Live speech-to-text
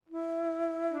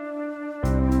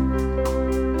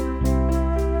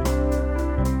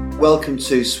welcome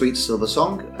to Sweet Silver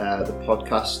Song, the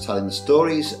podcast telling the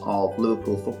stories of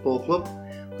Liverpool Football Club,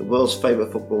 the world's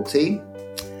favourite football team.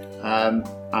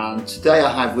 And today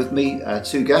I have with me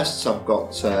two guests. I've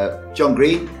got John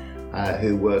Green,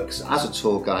 who works as a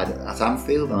tour guide at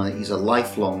Anfield, and he's a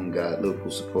lifelong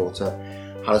Liverpool supporter,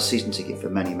 had a season ticket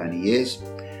for many, many years.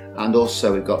 And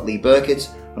also we've got Lee Burkitt,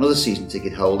 another season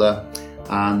ticket holder,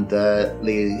 and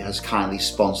Lee has kindly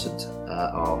sponsored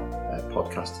our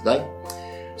podcast today.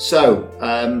 So,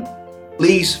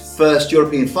 Lee's first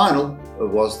European final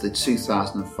was the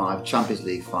 2005 Champions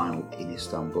League final in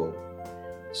Istanbul.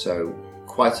 So,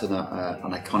 quite an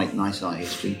iconic night in our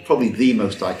history, probably the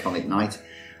most iconic night.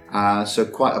 So,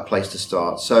 quite a place to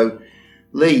start. So,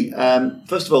 Lee,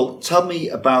 first of all, tell me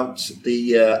about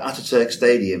the Ataturk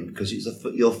Stadium, because it's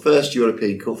your first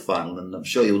European Cup final, and I'm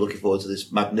sure you were looking forward to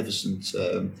this magnificent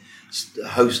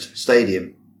host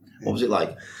stadium. What was it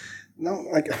like? No,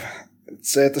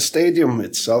 the stadium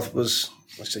itself was,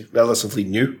 relatively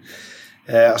new.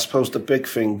 I suppose the big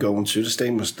thing going to the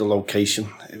stadium was the location.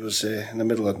 It was in the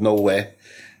middle of nowhere.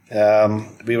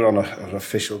 We were on an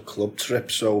official club trip,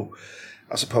 so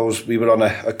I suppose we were on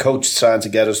a coach trying to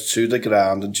get us to the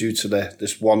ground, and due to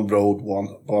this one road,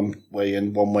 one way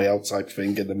in, one way out type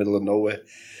thing in the middle of nowhere,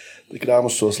 the ground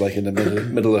was sort of like in the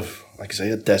middle of, like I say,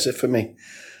 a desert for me.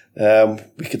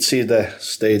 We could see the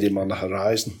stadium on the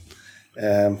horizon,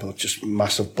 but just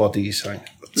massive bodies, like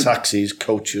taxis,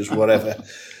 coaches,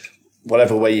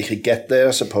 whatever way you could get there.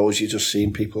 I suppose you just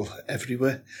seen people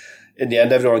everywhere. In the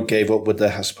end, everyone gave up with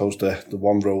the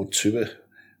one road to it,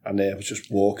 and I was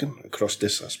just walking across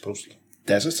this,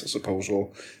 desert,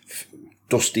 or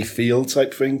dusty field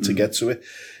type thing to get to it.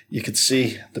 You could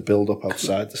see the build up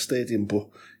outside the stadium, but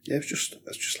yeah, it was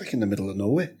just like in the middle of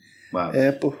nowhere. Wow.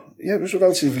 But yeah, it was a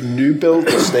relatively new build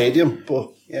stadium, but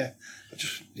yeah, I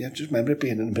just remember it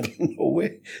being in the middle of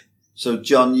nowhere. So,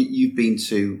 John, you've been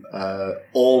to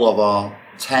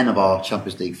 10 of our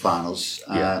Champions League finals.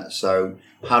 Yeah. So,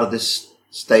 how did this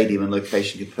stadium and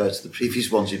location compare to the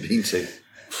previous ones you've been to?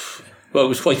 Well, it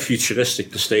was quite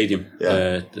futuristic, the stadium,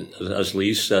 yeah. As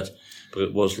Lee said, but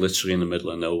it was literally in the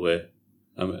middle of nowhere.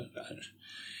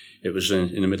 It was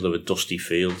in the middle of a dusty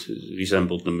field. It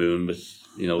resembled the moon with,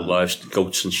 lives,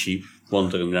 goats and sheep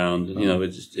wandering around.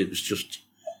 It was just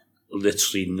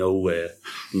literally nowhere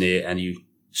near any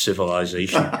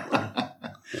civilization. Yeah.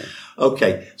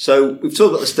 Okay, so we've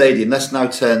talked about the stadium. Let's now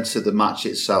turn to the match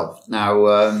itself. Now,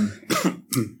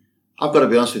 I've got to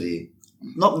be honest with you.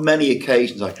 Not many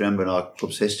occasions I can remember in our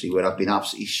club's history where I've been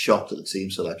absolutely shocked at the team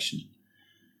selection.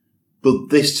 But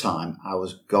this time I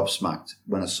was gobsmacked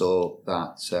when I saw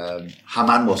that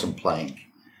Haman wasn't playing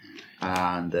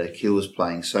and Kiel was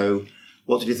playing. So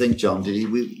what did you think, John? How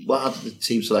did the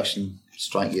team selection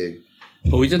strike you?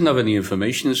 Well, we didn't have any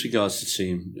information as regards to the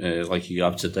team like you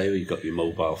have today, where you've got your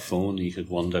mobile phone, you could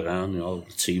wander around, the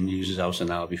team news is out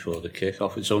an hour before the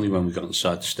kick-off. It's only when we got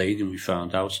inside the stadium we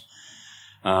found out.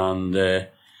 And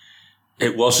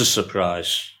it was a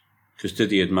surprise, because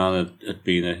Didier Edman had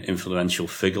been an influential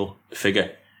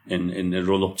figure in the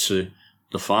run-up to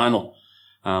the final.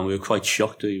 And we were quite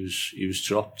shocked that he was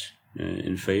dropped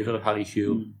in favour of Harry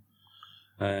Kewell.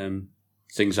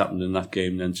 Things happened in that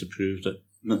game then to prove that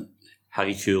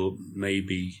Harry Kewell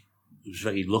was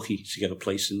very lucky to get a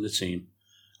place in the team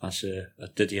at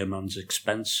Didier Edman's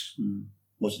expense.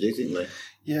 What did you think, Lee?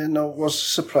 Yeah, no, it was a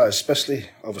surprise, especially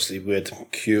obviously with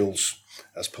Kewell's,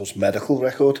 I suppose, medical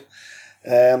record.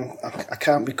 I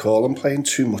can't recall him playing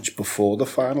too much before the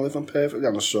final, if I'm perfectly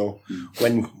honest. So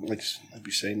when, like I'd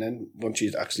be saying then, once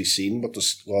you'd actually seen what the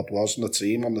squad was on the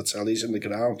team, on the tellies, in the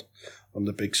ground, on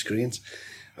the big screens,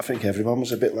 I think everyone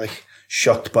was a bit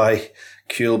shocked by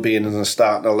Kewell being in the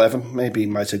starting 11. Maybe he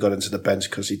might have got into the bench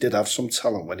because he did have some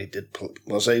talent when he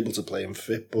was able to play him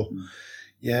fit. But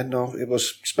yeah, no, it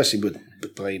was, especially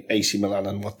with playing AC Milan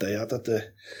and what they had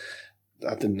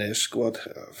in their squad.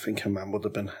 I think Haman would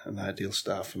have been an ideal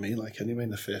start for me, anyway,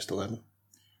 in the first 11.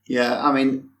 Yeah, I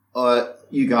mean,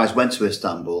 you guys went to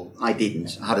Istanbul. I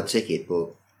didn't. I had a ticket,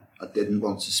 but I didn't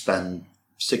want to spend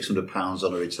 £600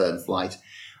 on a return flight.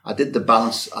 I did the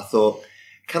balance. I thought,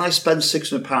 can I spend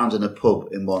 £600 in a pub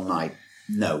in one night?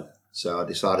 No. So I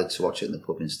decided to watch it in the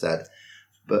pub instead.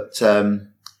 But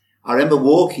I remember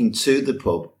walking to the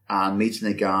pub and meeting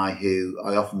a guy who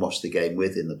I often watched the game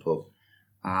with in the pub.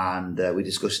 And we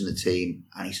discussing the team,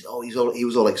 and he said, he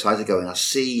was all excited going, I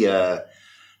see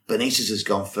Benitez has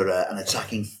gone for an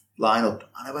attacking lineup.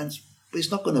 And I went, but it's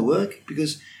not going to work,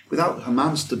 because without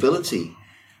Haman's stability,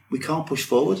 we can't push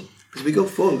forward. Because if we go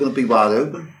forward, we're going to be wide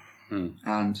open.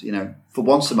 And, for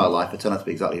once in my life, I turned out to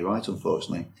be exactly right,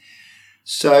 unfortunately.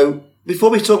 So before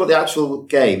we talk about the actual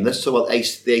game, let's talk about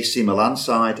the AC Milan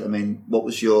side. I mean, what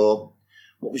was your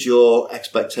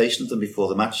expectation of them before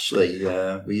the match, Lee?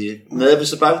 Were you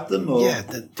nervous about them? Or? Yeah,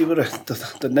 they were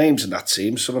the names in that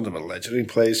team. Some of them are legendary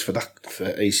players for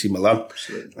AC Milan.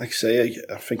 Absolutely. Like I say,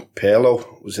 I think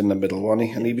Pirlo was in the middle, wasn't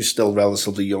he? And he was still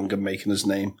relatively young and making his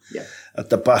name. Yeah. At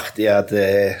the back, they had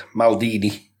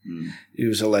Maldini, who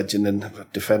was a legend, and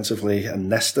defensively, and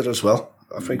Nesta as well.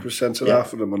 I think was centre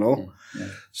half for them and all. Yeah.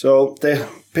 So they're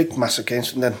big, massive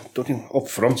games. And then looking up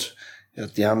front, you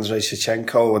had Andrei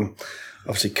Shevchenko and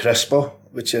obviously Crespo,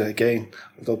 which again,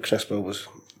 although Crespo was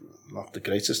not the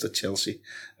greatest at Chelsea,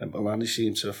 and Milan, he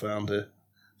seemed to have found a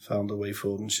way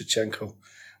forward. And Shevchenko,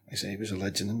 I say, he was a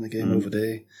legend in the game over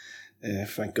there.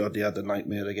 Thank God he had a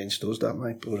nightmare against us that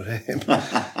night. But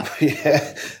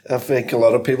yeah, I think a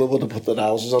lot of people would have put their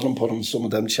houses on him, put him some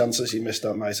of them chances he missed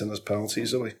that night and his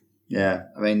penalties away. Yeah,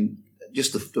 I mean,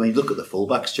 look at the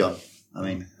fullbacks, John. I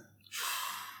mean,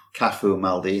 Cafu and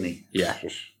Maldini. Yeah,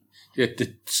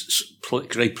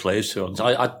 great players too.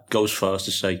 I'd go as far as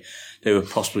to say they were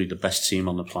possibly the best team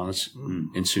on the planet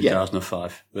in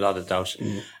 2005, without a doubt.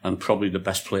 And probably the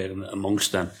best player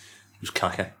amongst them was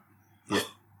Kaka. Yeah.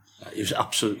 He was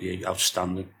absolutely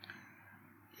outstanding.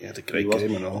 He had a great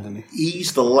game and all, didn't he?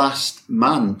 He's the last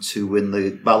man to win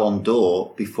the Ballon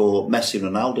d'Or before Messi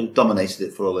and Ronaldo dominated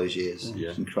it for all those years. Yeah.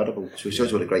 It's incredible. So it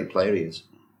shows what a great player he is.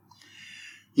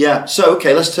 Yeah, so,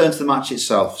 okay, let's turn to the match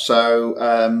itself. So,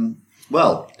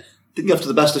 didn't go off to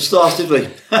the best of starts, did we?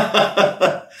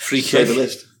 Free kick. The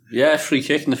list. Yeah, free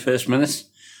kick in the first minute.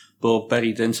 Ball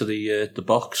buried into the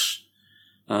box.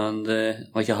 And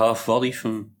like a half volley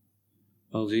from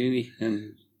Maldini.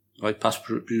 And right past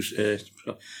Jersey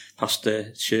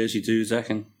Dudek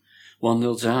and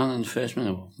 1-0 down in the first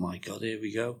minute. Oh, my God, here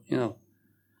we go, you know.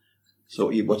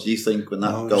 So what do you think when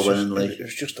that goal went in, Lee? It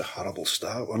was just a horrible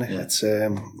start, wasn't it? Yeah. It's,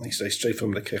 like I say, straight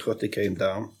from the kick-out, they came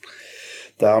down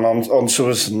onto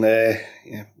us, and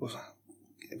it was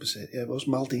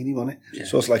Maldini, wasn't it? Yeah.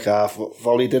 So it's like half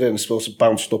volleyed it in, supposed to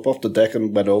bounced up off the deck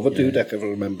and went over Dudek, if I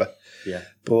remember. Yeah.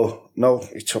 But no,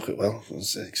 he took it well.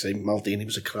 As I say, Maldini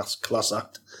was a class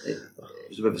act. It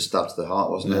was a bit of a stab to the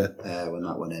heart, wasn't it, when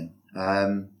that went in?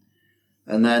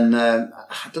 And then, I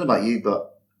don't know about you, but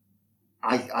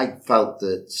I felt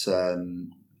that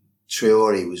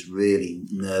Traore was really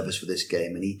nervous for this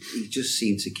game, and he just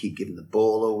seemed to keep giving the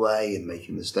ball away and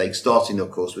making mistakes, starting, of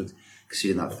course, with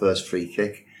conceding that first free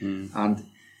kick. And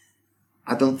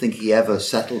I don't think he ever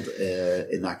settled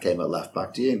in that game at left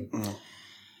back, do you?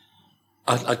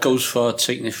 I'd go as far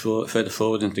taking it further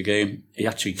forward into the game. He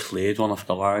actually cleared one off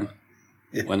the line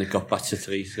when it got back to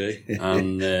 3-3.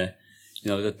 And,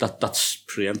 that's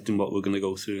preempting what we're going to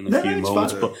go through in a few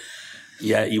moments. But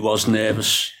yeah, he was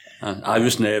nervous. And I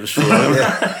was nervous for him.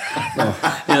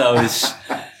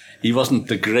 He wasn't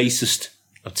the greatest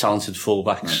of talented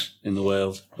fullbacks in the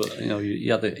world, but he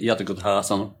had a good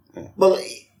heart on him. Yeah. Well,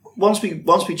 once we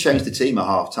changed the team at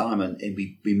half time and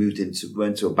we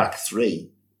went to a back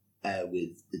three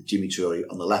with Jimmy Traore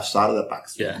on the left side of the back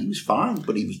three, he was fine,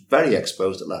 but he was very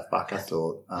exposed at left back, I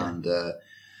thought. And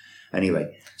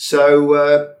anyway,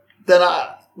 so then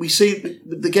we see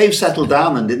the game settled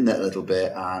down then, didn't it, a little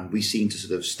bit, and we seemed to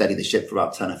sort of steady the ship for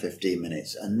about 10 or 15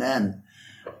 minutes. And then,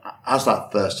 as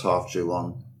that first half drew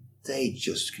on, they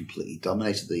just completely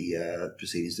dominated the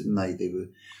proceedings, didn't they?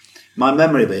 My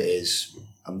memory of it is,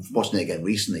 I'm watching it again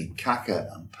recently, Kaka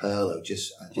and Pirlo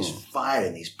just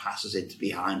firing these passes into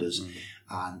behind us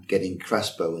and getting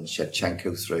Crespo and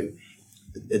Shevchenko through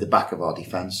at the back of our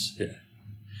defence. Yeah.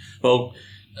 Well,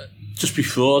 just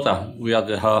before that, we had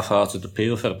the half-hearted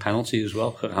appeal for a penalty as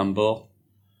well, for a handball.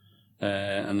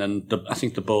 And then I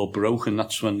think the ball broke, and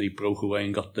that's when they broke away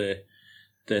and got their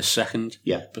second.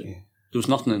 Yeah. But there was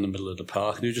nothing in the middle of the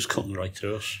park. They were just cutting right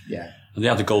through us. Yeah. And they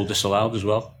had the goal disallowed as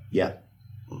well. Yeah.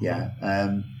 Yeah.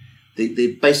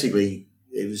 They basically,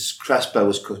 it was Crespo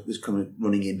was coming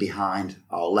running in behind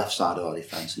our left side of our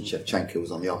defence, and Shevchenko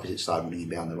was on the opposite side running in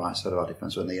behind the right side of our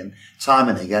defence. And time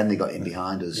and again, they got in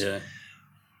behind us. Yeah.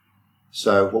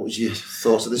 So, what was your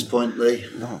thoughts at this point, Lee?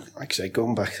 No, like I say,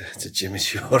 going back to Jimmy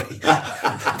Traore,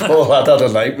 Paul had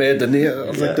a nightmare, didn't he?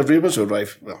 I think the rumours were right.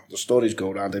 Well, the stories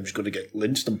go around he was going to get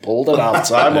lynched and pulled at half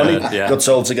time when he got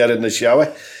told to get in the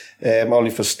shower,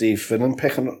 only for Steve Finnan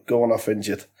going off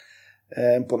injured.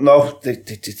 But no, they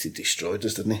destroyed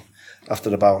us, didn't they?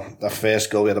 After about that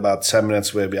first goal, we had about 10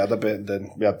 minutes where we had a bit, and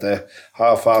then we had the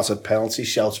half-hearted penalty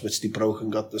shouts, which they broke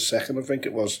and got the second, I think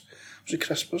it was. Was it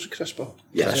Crespo?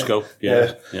 Yeah. Crespo,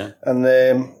 yeah. And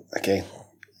again,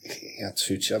 he had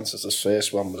two chances. The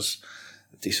first one was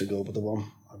a decent goal, but the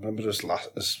one remember his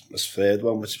third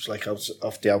one, which was like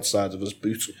off the outside of his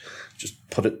boot. Just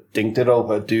dinged it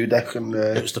over a dudek, and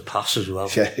it was the pass as well.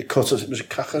 Yeah, it cut us. It was a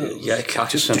cacker. Yeah,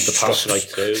 Kaka sent the pass right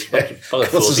through. Yeah, Probably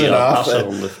 40-yard pass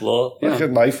on the floor. Like a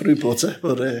knife through butter,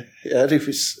 but it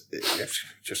was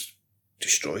just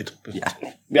destroyed. Yeah,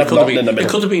 it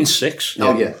could have been 6.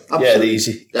 Oh yeah, absolutely. Yeah,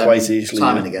 easy, quite easily.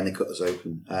 Time and again, they cut us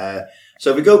open. So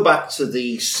if we go back to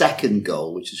the second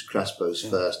goal, which is Crespo's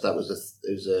first. That was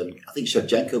I think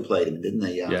Shevchenko played him, didn't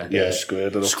he? Yeah,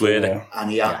 squared it. Squared it.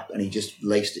 And he just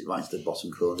laced it right to the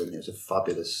bottom corner, didn't he? It was a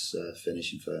fabulous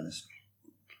finish, in fairness.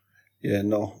 Yeah,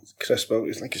 no, Crespo,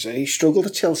 like you say, he struggled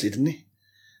at Chelsea, didn't he?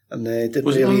 And didn't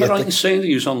was really. Was right in saying that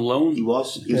he was on loan? He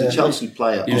was a Chelsea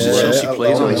player. He was a Chelsea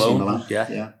player on loan.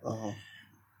 Yeah. Oh.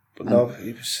 But no,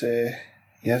 he was.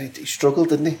 He struggled,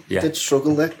 didn't he? Yeah. He did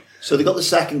struggle there. So they got the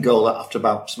second goal after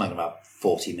about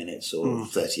 40 minutes or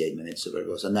 38 minutes, or whatever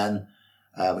it was, and then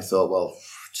we thought, well,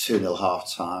 2-0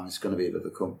 half time. It's going to be a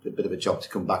bit of a job to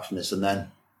come back from this, and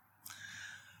then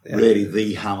really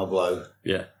the hammer blow.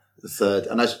 Yeah. The third,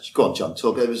 and go on, John.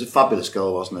 Talk. It was a fabulous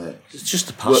goal, wasn't it? It's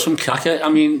just a pass from Kaka. I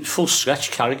mean, full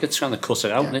stretch. Carragher trying to cut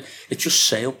it out, and it just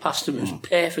sailed past him. It was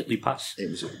perfectly passed.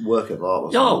 It was a work of art,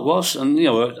 wasn't it? Yeah, it was.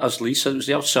 And as Lee said, it was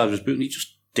the outside of his boot, and he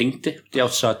just dinked it the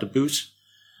outside the boot,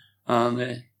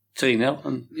 and 3-0.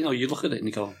 And you look at it and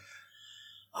you go,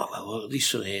 oh well, at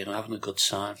least we're here and having a good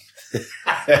time.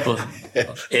 But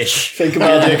ish. Think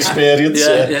about the experience.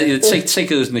 Yeah.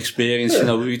 Take it as an experience.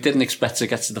 We didn't expect to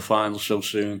get to the final so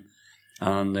soon.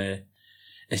 And we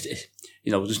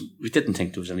didn't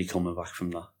think there was any coming back from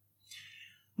that.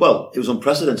 Well, it was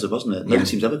unprecedented, wasn't it? No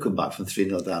team's ever come back from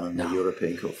 3-0 down in the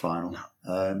European Cup final.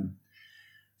 No.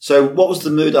 So, what was the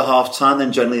mood at half time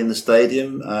then? Generally in the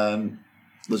stadium,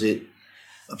 was it?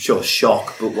 I'm sure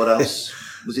shock, but what else?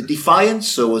 Was it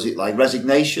defiance or was it like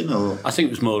resignation? Or I think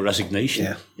it was more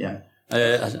resignation. Yeah.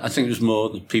 I think it was more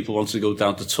that people wanted to go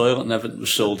down to the toilet and everything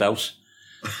was sold out.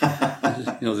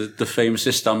 The famous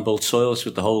Istanbul toilets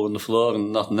with the hole in the floor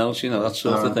and nothing else, that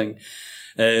sort of thing.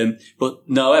 But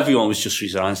no, everyone was just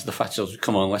resigned to the fact that,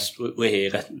 come on, we're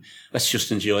here. Let's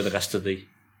just enjoy the rest of the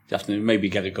afternoon. Maybe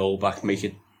get a goal back, make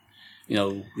it,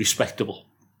 respectable.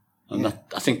 And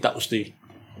I think that was the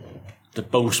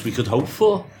most we could hope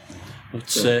for.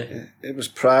 It was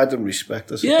pride and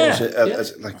respect, I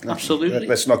suppose. Absolutely.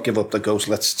 Let's not give up the ghost.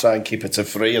 Let's try and keep it to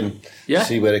 3 and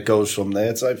see where it goes from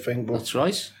there, type thing. But that's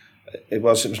right. It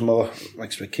was more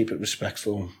like keep it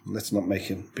respectful. Let's not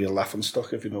make it be a laughing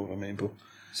stock, if you know what I mean. But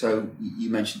so you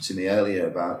mentioned to me earlier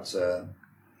about a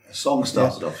song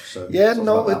started off. So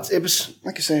it was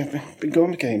like I say, I've been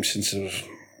going to games since I was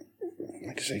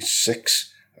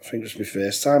 6. I think it was my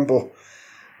first time, but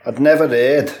I'd never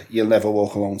heard You'll Never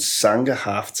Walk Alone sang at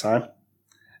half time.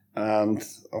 And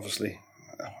obviously,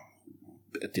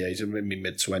 at the age of my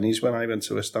mid-20s when I went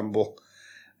to Istanbul.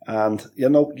 And,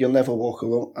 You'll Never Walk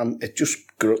Alone. And it just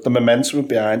grew, the momentum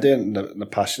behind it and the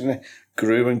passion in it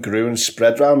grew and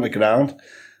spread around the ground.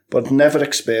 But I'd never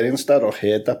experienced that or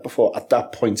heard that before at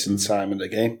that point in time in the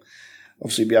game.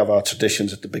 Obviously, we have our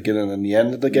traditions at the beginning and the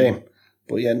end of the game.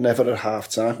 But never at half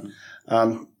time.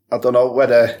 And I don't know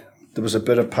whether there was a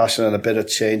bit of passion and a bit of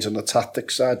change on the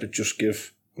tactics side, but just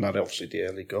give, not obviously the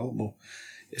early goal, but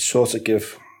it sort of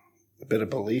give a bit of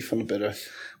belief and a bit of,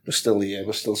 we're still here,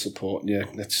 we're still supporting you.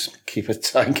 Let's keep it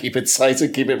tight, keep it tight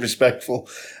and keep it respectful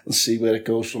and see where it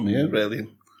goes from here, really.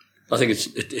 I think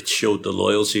it showed the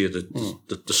loyalty,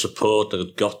 the support that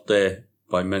it got there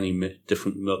by many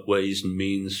different ways and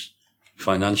means,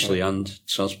 financially and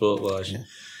transport-wise.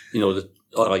 Yeah.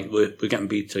 All right, we're getting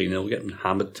beat 3-0, we're getting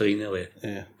hammered 3-0 here.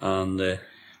 Yeah. And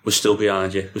we're still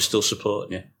behind you, we're still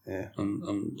supporting you. Yeah.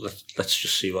 And let's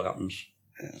just see what happens.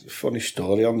 It's a funny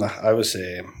story on that. I was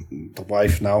the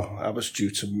wife now. I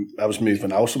was moving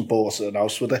house and bought an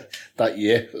house with her that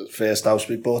year, first house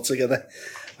we bought together.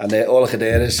 And all I could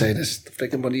hear is saying, "This the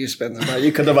freaking money you spend on that.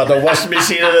 You could have had a washing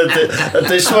machine and a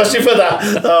dishwasher for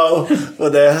that." Oh,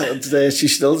 but she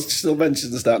still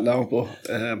mentions that now.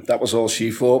 But that was all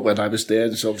she thought when I was there.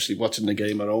 And so obviously watching the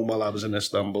game at home while I was in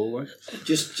Istanbul. Like.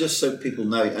 Just so people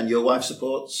know, and your wife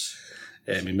supports.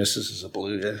 Yeah, my missus is a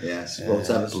blue. Yeah, supports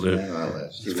Everton. Blue.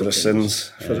 For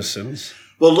the sins.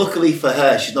 Well, luckily for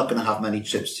her, she's not going to have many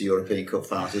trips to European Cup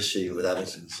finals, is she, with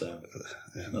Everton? So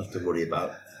don't have to worry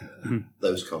about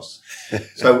those costs.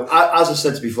 So, as I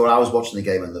said before, I was watching the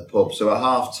game in the pub. So at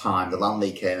half time, the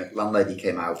landlady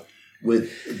came out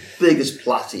with the biggest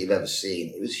platter you've ever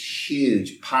seen. It was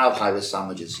huge, piled high with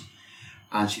sandwiches.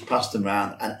 And she passed them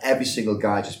round, and every single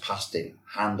guy just passed him,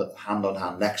 hand on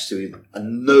hand next to him,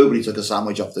 and nobody took a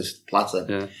sandwich off this platter.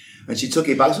 Yeah. And she took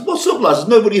it back and said, "What's up, lads? Is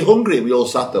nobody hungry?" And we all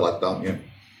sat there like, "Don't you?"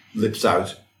 lips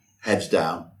out, heads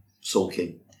down,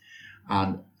 sulking.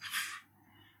 And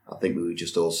I think we were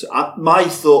just all... my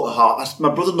thought, my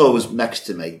brother-in-law was next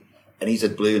to me, and he's a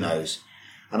blue nose.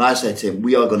 And I said to him,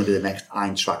 we are going to be the next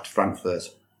Eintracht Frankfurt.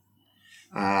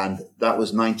 And that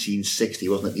was 1960,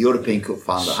 wasn't it? The European Cup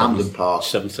final at Hampden Park.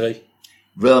 7-3.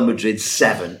 Real Madrid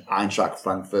 7, Eintracht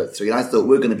Frankfurt 3. And I thought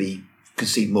we're going to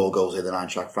concede more goals here than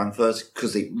Eintracht Frankfurt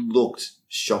because it looked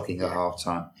shocking at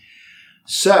half-time.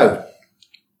 So...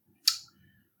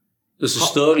 There's a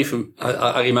story from,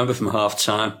 I remember from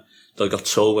half-time that I got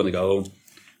told when I got home,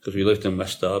 because we lived in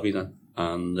West Derby then,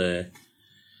 and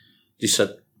they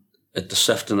said at the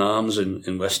Sefton Arms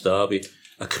in West Derby,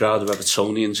 a crowd of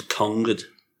Evertonians congered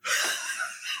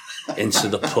into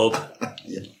the pub.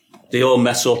 Yeah. They all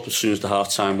met up as soon as the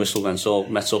half-time whistle went, all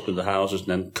met up in the houses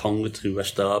and then congered through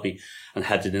West Derby and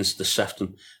headed into the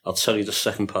Sefton. I'll tell you the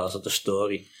second part of the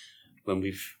story when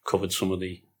we've covered some of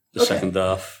the second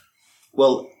half.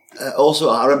 Well, also,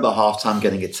 I remember half-time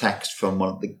getting a text from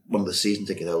one of the season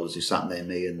ticket holders who sat near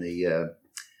me in the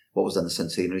what was then the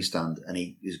centenary stand, and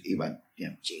he went,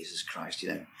 Jesus Christ,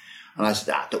 And I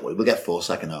said, don't worry, we'll get 4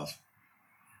 second half.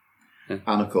 Yeah.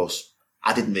 And of course,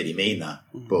 I didn't really mean that,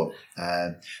 but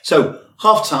so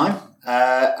half-time,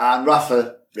 and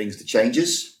Rafa brings the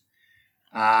changes,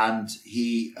 and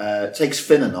he takes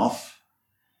Finnan off.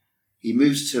 He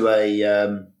moves to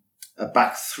a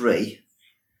back three.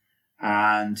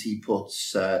 And he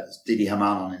puts Didi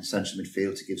Hamann on in central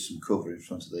midfield to give some cover in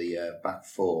front of the back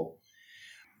four.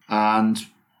 And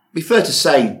be fair to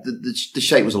say, the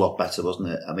shape was a lot better, wasn't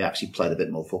it? And we actually played a bit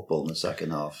more football in the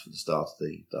second half at the start of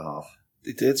the half.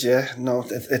 They did, yeah. No,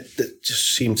 it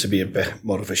just seemed to be a bit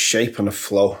more of a shape and a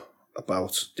flow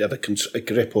about. They had a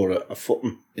grip or a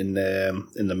footing in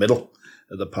the middle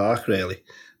of the park, really,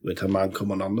 with Hamann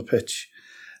coming on the pitch.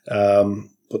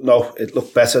 But no, it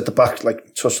looked better at the back,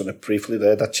 like touched on it briefly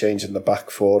there, that change in the back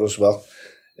four as well.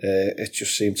 It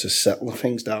just seemed to settle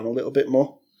things down a little bit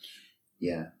more.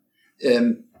 Yeah.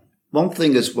 One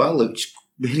thing as well, which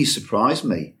really surprised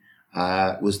me,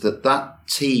 was that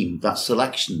team, that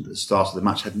selection at the start of the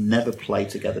match had never played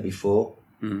together before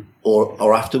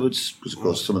or afterwards, because of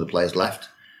course some of the players left,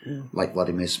 like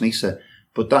Vladimir Smisa.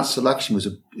 But that selection was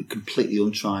a completely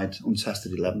untried,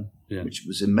 untested 11, which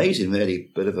was amazing, really.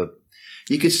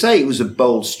 You could say it was a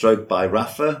bold stroke by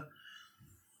Rafa,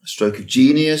 a stroke of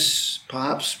genius,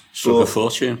 perhaps. Stroke of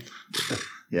fortune.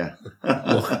 Yeah.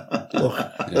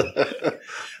 Yeah.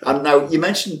 And now, you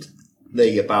mentioned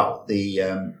about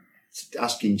the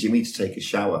asking Jimmy to take a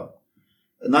shower.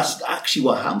 And that's actually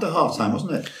what happened at half-time,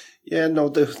 wasn't it? Yeah, no,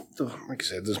 like I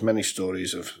said, there's many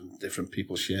stories of different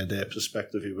people sharing their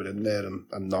perspective who were in there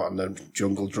and not in the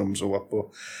jungle drums or what. But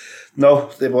no,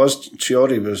 there was.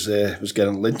 Chiori was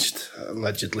getting lynched,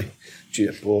 allegedly.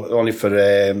 But only for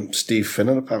Steve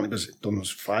Finnan, apparently, because it done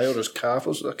his fire or his calf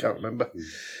or something, I can't remember.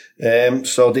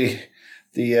 So the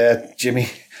Jimmy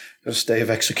got a stay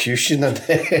of execution and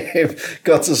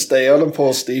got to stay on, and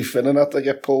poor Steve Finnan had to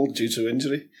get pulled due to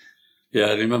injury. Yeah,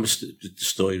 I remember the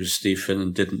story was Steve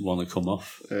Finnan didn't want to come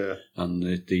off, and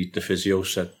the physio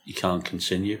said he can't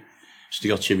continue. So they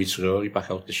got Jimmy Traore back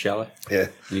out the shower,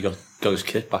 and he got his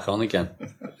kit back on again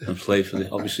and played for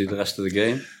obviously the rest of the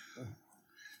game.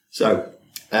 So,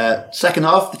 second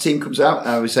half, the team comes out.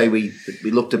 I would say we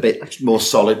looked a bit more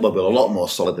solid, well, we were a lot more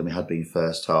solid than we had been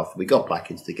first half. We got back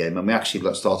into the game and we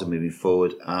actually started moving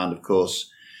forward, and of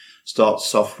course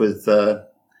starts off with the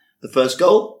first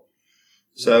goal.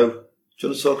 So, do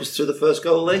you want to talk us through the first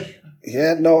goal, Lee?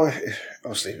 Yeah, no,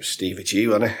 obviously it was Stevie G,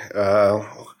 wasn't it?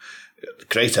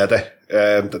 Great header.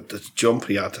 The jump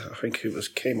he had, I think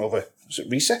came over, was it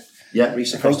Risa? Yeah,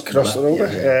 Risa crossed it over.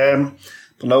 Yeah.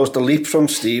 But no, it was the leap from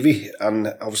Stevie,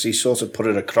 and obviously sort of put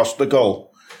it across the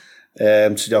goal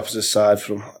to the opposite side it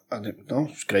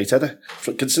was a great header.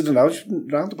 Considering now, it's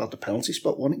round about the penalty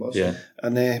spot, wasn't it? Yeah.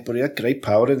 And but he had great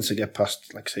power in to get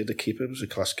past, like I say, the keeper was a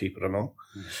class keeper and all.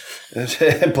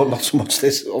 But not so much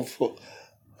this.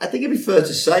 I think it'd be fair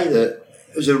to say that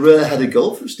it was a rare header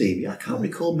goal from Stevie. I can't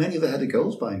recall many other header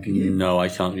goals by him, can you? No, I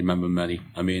can't remember many.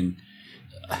 I mean,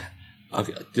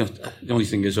 the only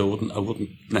thing is I wouldn't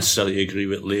necessarily agree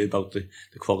with Lee about the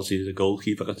quality of the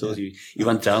goalkeeper. I thought he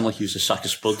went down like he was a sack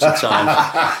of spuds at times.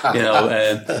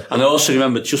 And I also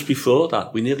remember just before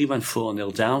that, we nearly went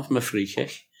 4-0 down from a free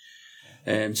kick.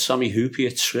 Sammy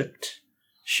Hoopier tripped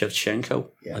Shevchenko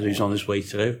as he was on his way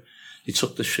through. He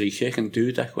took the free kick and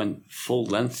Dudek went full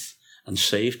length and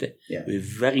saved it. Yeah. We were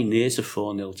very near to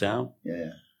 4-0 down.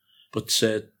 Yeah. But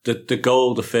the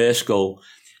goal, the first goal,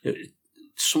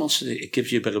 someone said it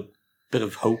gives you a bit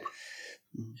of hope.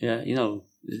 Yeah,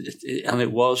 and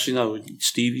it was,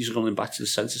 Stevie's running back to the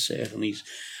centre circle and he's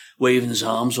waving his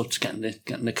arms up to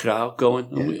getting the crowd going.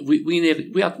 Yeah. And we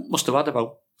must have had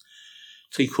about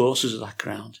 3/4 of that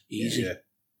ground easy.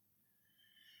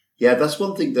 Yeah, that's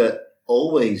one thing that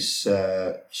always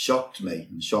shocks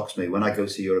me when I go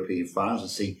to European finals and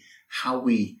see how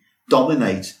we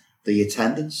dominate the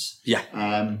attendance. Yeah.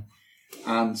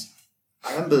 And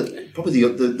I remember probably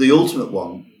the ultimate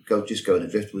one, going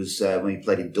adrift, was when we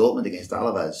played in Dortmund against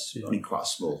Alaves, only quite a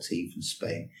small team from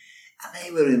Spain. And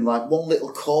they were in like one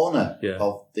little corner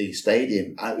of the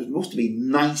stadium. And it must have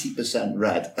been 90%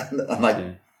 red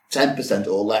and 10%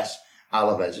 or less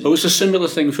Alaves. It was a similar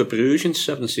thing for Bruges in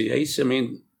 78. I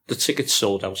mean, the tickets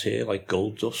sold out here like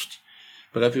gold dust.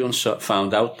 But everyone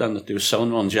found out then that they were selling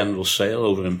them on general sale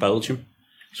over in Belgium.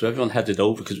 So everyone headed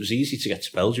over because it was easy to get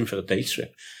to Belgium for a day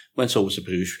trip. Went over to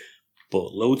Bruges,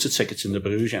 bought loads of tickets in the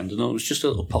Bruges end, and it was just a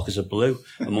little pocket of blue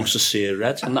amongst a sea of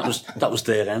red, and that was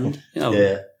their end.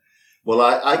 Yeah. Well,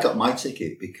 I got my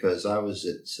ticket because I was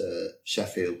at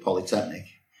Sheffield Polytechnic,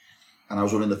 and I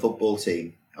was running the football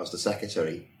team. I was the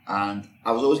secretary, and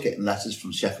I was always getting letters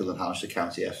from Sheffield and Hampshire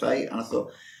County FA, and I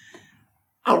thought,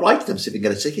 I'll write them, see if we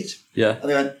can get a ticket. Yeah. And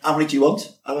they went, how many do you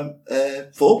want? I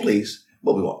went, 4, please.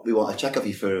 Well, we want a check off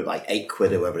you for like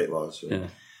 £8 or whatever it was, or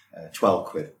 12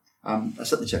 quid. I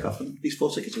sent the check off, and these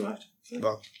 4 tickets arrived. So it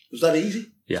was that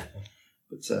easy. Yeah.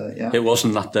 But yeah. It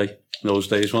wasn't that day, those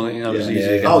days, wasn't it? It was easy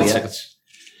to get the tickets.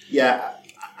 Yeah.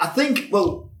 I think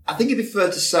it'd be fair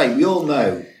to say, we all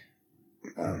know,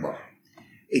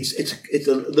 it's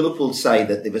Liverpool say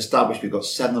that they've established we've got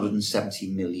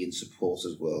 770 million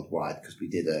supporters worldwide because we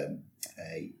did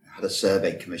had a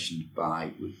survey commissioned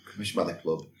by the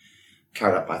club,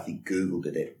 carried out by, I think Google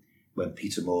did it when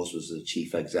Peter Moores was the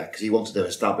chief exec, because he wanted to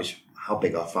establish how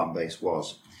big our fan base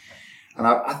was. And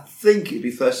I think it'd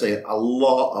be fair to say a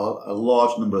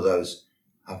large number of those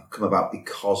have come about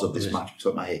because of this match we're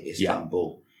talking about here,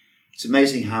 Istanbul. Yeah. It's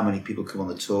amazing how many people come on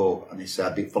the tour and they say,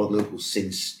 I've followed Liverpool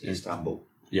since Istanbul.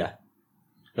 Yeah,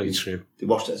 very true. They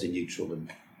watched it as a neutral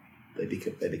and they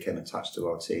became attached to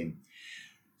our team.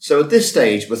 So at this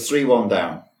stage, we're 3-1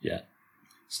 down. Yeah.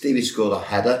 Stevie scored a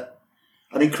header.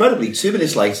 And incredibly, 2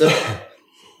 minutes later,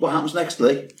 what happens next,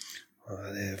 Lee?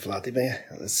 Vladimir.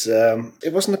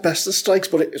 It wasn't the best of strikes,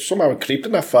 but it somehow creeped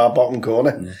in that far bottom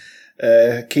corner.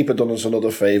 Yeah. Keeper done us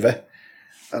another favour.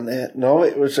 And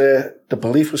it was the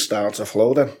belief was starting to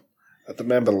flow then. I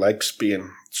remember legs being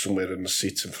somewhere in the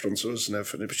seats in front of us and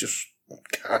everything. It was just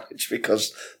carnage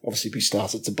because obviously we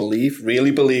started to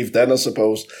really believe then, I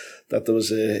suppose, that there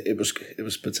was it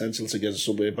was potential to get us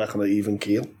somewhere back on an even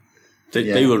keel.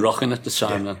 They were rocking at the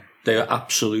time then. They were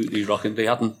absolutely rocking. They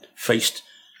hadn't faced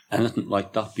anything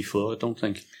like that before, I don't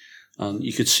think. And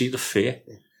you could see the fear.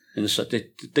 In the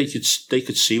they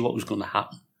could see what was going to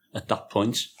happen at that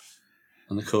point.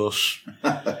 And of course,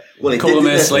 a couple of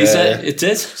minutes later, it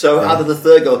did. So how did the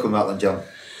third goal come out then, John?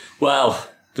 Well,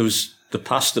 there was the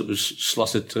pass that was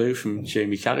slotted through from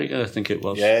Jamie Carragher, I think it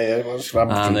was. Yeah, it was. And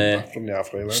from the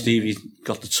halfway line. Stevie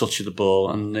got the touch of the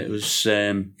ball, and it was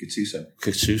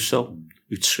Gattuso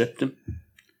who tripped him.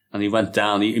 And he went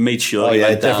down. He made sure he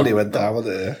went down. Definitely went down with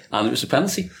it. Yeah. And it was a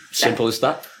penalty. Simple as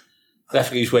that.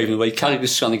 Referee's waving away.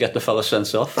 Carragher's trying to get the fella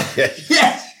sent off.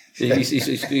 Yes!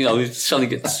 He's trying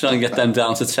to get them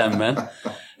down to 10 men.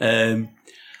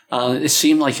 And it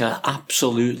seemed like an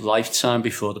absolute lifetime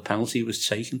before the penalty was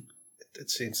taken. It did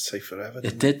seem to take forever.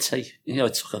 It did take,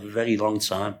 it took a very long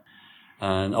time.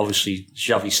 And obviously,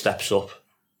 Xavi steps up,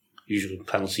 usually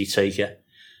penalty taker.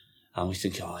 And we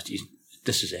think,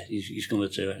 this is it. He's going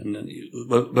to do it. And then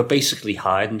we're basically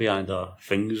hiding behind our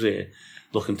fingers here,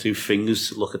 looking through fingers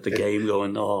to look at the game,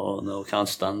 going, oh, no, can't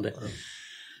stand it.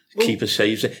 The keeper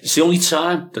saves it. It's the only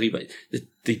time that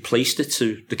they placed it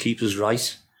to the keeper's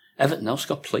right. Everton else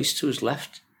got placed to his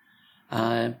left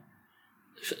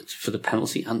for the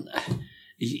penalty, and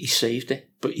he saved it,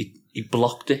 but he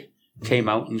blocked it, came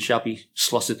out, and Xavi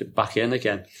slotted it back in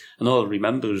again. And all I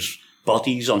remember was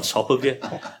bodies on top of you,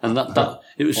 and that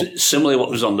it was similar to what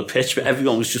was on the pitch, but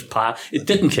everyone was just it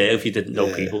didn't care if you didn't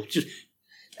know people.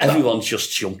 Everyone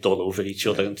just jumped all over each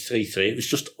other, and 3-3. It was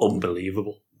just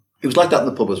unbelievable. It was like that in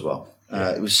the pub as well.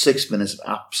 It was 6 minutes of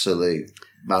absolute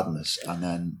madness, and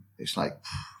then it's like...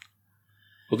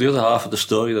 Well, the other half of the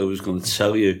story, though, I was going to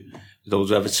tell you,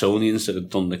 those Evertonians that had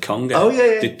done the conga. Oh,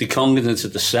 yeah. They congaed into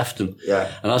the Sefton.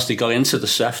 Yeah. And as they got into the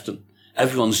Sefton,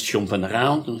 everyone's jumping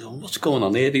around and going, what's going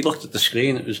on here? They looked at the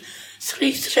screen, it was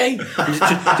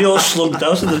 3-3. They all slumped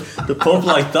out of the pub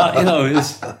like that, it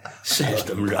served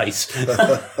them right.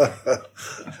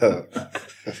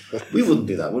 We wouldn't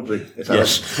do that, would we?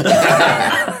 Yes.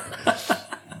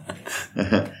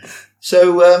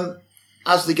 So,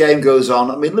 as the game goes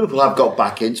on, I mean, Liverpool have got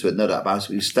back into it, no doubt about it.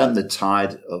 We've stemmed the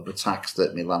tide of attacks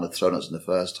that Milan had thrown us in the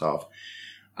first half.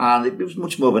 And it was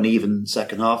much more of an even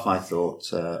second half, I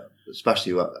thought,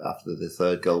 especially after the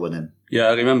third goal went in. Yeah,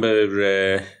 I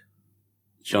remember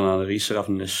John Annalisa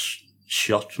having this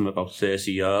shot from about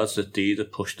 30 yards that Dida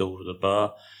pushed over the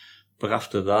bar. But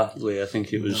after that, Lee, I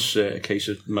think it was a case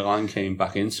of Milan came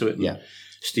back into it. And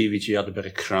Stevie G had a bit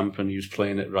of cramp and he was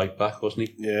playing it right back, wasn't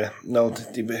he? Yeah, no,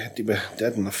 they were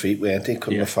dead on the feet, weren't they?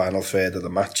 Couldn't the final third of the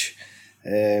match.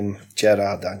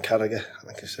 Gerrard and Carragher,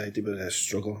 like I say, they were a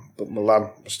struggle. But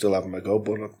Milan was still having a go,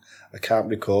 but I can't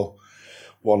recall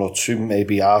one or two,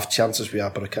 maybe half chances we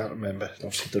had, but I can't remember.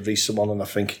 Obviously, the recent one, and I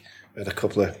think we had a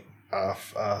couple of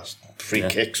half free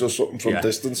kicks or something from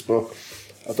distance, but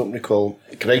I don't recall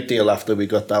a great deal after we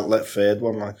got that third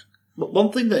one. Like, but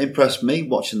one thing that impressed me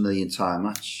watching the entire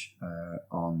match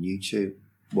on YouTube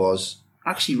was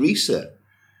actually Risa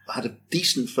had a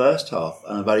decent first half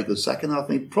and a very good second half.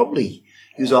 I mean, probably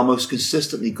he was our most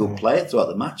consistently good player throughout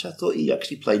the match. I thought he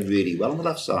actually played really well on the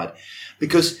left side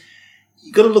because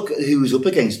you've got to look at who he was up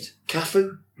against.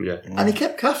 Cafu. Yeah. And he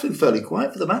kept Cafu fairly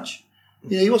quiet for the match.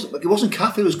 You know, it wasn't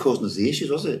Cafu who was causing us the issues,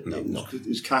 was it? No. It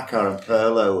was Kaká and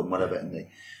Pirlo and whatever, and the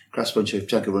Crespo and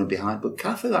Shevchenko running behind. But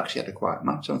Cafu actually had a quiet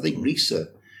match. And I think Risa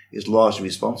is largely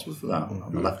responsible for that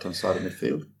on the left-hand side of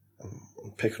midfield.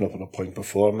 Picking up on a point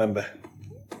before, I remember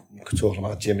talking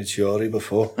about Jimmy Chiori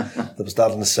before. There was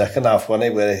that in the second half,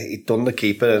 wasn't it, where he'd done the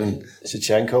keeper and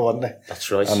Shevchenko, wasn't it? That's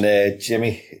right. And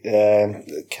Jimmy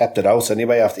kept it out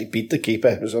anyway after he beat the keeper.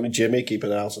 It was only Jimmy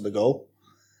keeping it out of the goal.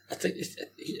 I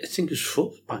think his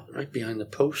foot right behind the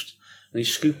post, and he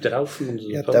scooped it out from under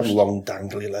the post. Them long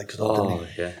dangly legs, didn't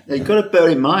he? Yeah. Now, you've got to bear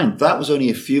in mind, that was only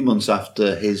a few months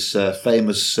after his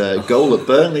famous goal at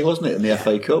Burnley, wasn't it, in the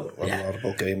FA Cup? What a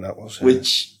horrible game that was.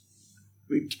 Which,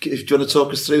 do you want to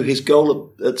talk us through his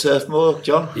goal at Turf Moor,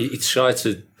 John? He tried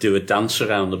to do a dance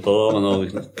around the ball and all, he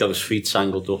got his feet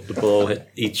tangled up. The ball hit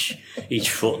each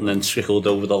foot and then trickled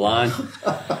over the line.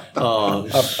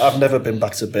 I've never been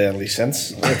back to Burnley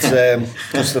since. It's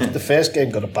because the first game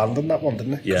got abandoned, that one,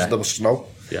 didn't it? Because there was snow.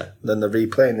 Yeah. And then the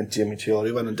replaying and Jimmy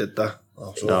Chiori went and did that.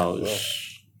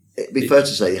 It'd be fair to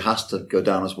say he has to go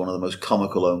down as one of the most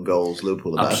comical own goals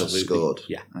Liverpool have ever scored.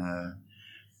 Yeah.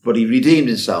 But he redeemed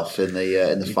himself in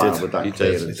the final with that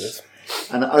clearance.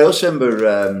 And I also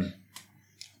remember,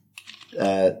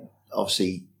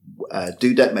 obviously,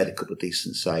 Dudek made a couple of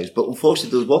decent saves, but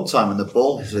unfortunately there was one time when the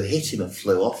ball sort of hit him and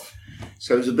flew off.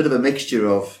 So it was a bit of a mixture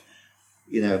of,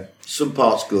 some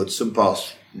parts good, some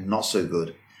parts not so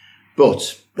good.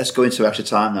 But let's go into extra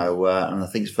time now, and I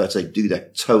think it's fair to say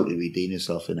Dudek totally redeemed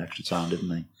himself in extra time,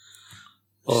 didn't he?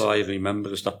 All I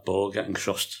remember is that ball getting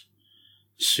crossed,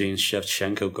 seeing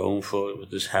Shevchenko going for it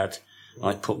with his head.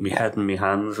 I put my head in my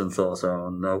hands and thought, oh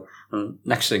no. And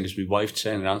next thing is my wife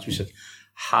turned around to me and said,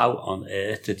 how on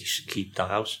earth did he keep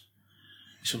that out?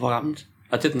 I said, what happened?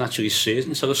 I didn't actually see it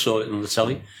until I saw it on the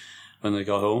telly when I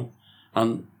got home.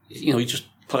 And, he just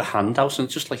put a hand out and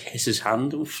it just hit his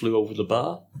hand and flew over the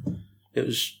bar. It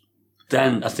was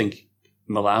then, I think,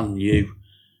 Milan knew,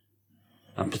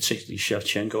 and particularly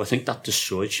Shevchenko, I think that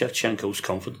destroyed Shevchenko's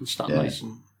confidence that night.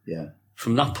 Yeah.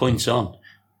 From that point on,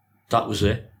 that was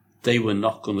it. They were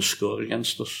not going to score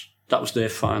against us. That was their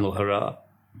final hurrah.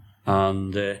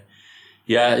 And,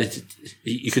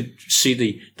 you could see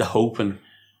the hope and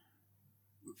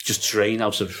just drain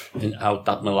out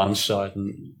that Milan side.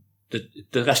 And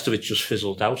the rest of it just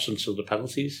fizzled out until the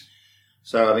penalties.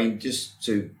 So, I mean, just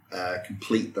to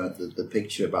complete the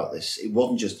picture about this, it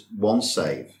wasn't just one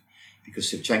save, because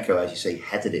Shevchenko, as you say,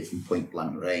 headed it from point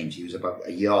blank range. He was about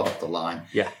a yard off the line.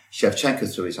 Yeah.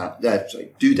 Shevchenko threw his hand,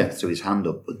 Dudek threw his hand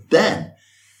up, but then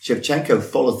Shevchenko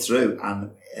followed through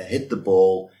and hit the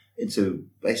ball into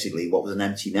basically what was an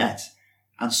empty net.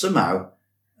 And somehow,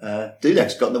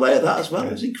 Dudek's got in the way of that as well.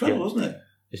 It was incredible, wasn't it?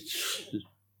 It's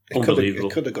unbelievable.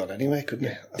 It could have gone anyway, couldn't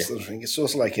it? That's the thing. It's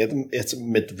sort of like it's a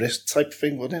mid-wrist type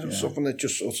thing, wasn't it? Or something that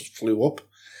just sort of flew up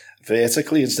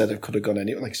vertically instead of could have gone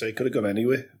anywhere. Like I say, it could have gone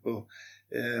anywhere. But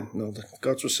no, the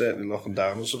gods were certainly locking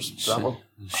down us. That one.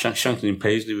 Shankly and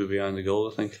Paisley were behind the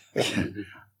goal, I think.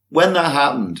 When that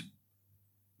happened,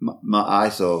 I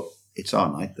thought, it's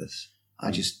our night, this.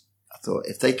 I thought,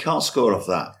 if they can't score off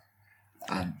that,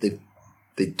 and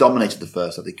they dominated the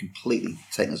first half, they completely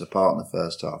taken us apart in the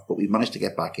first half, but we managed to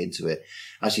get back into it.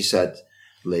 As you said,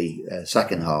 Lee,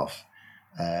 second half,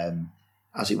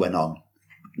 as it went on,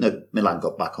 Milan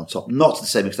got back on top, not to the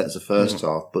same extent as the first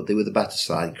half, but they were the better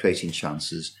side, creating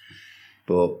chances.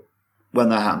 But when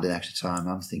that happened in extra time,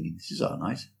 I'm thinking, this is our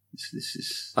night. This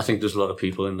is. I think there's a lot of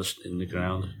people in the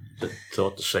ground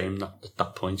thought the same at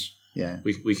that point. Yeah.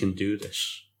 We can do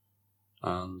this.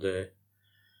 And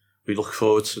we look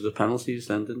forward to the penalties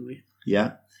then, didn't we?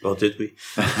 Yeah. Or did we?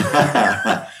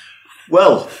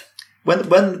 Well,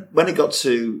 when it got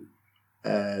to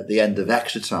the end of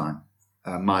extra time,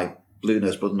 my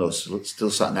blue-nosed brother-in-law still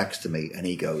sat next to me, and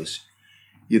he goes,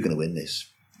 "You're going to win this."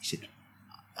 He said,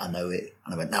 "I know it."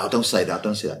 And I went, "No, don't say that,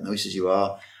 don't say that." No, he says, "You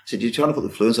are." I said, "You're trying to put the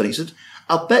fluence on." He said,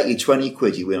 "I'll bet you 20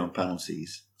 quid you win on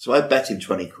penalties." So I bet him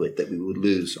 20 quid that we would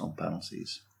lose on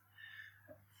penalties.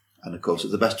 And of course,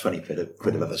 it's the best 20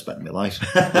 quid I've ever spent in my life.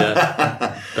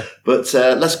 But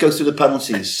let's go through the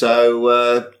penalties.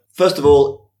 So, first of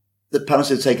all, the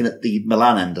penalties are taken at the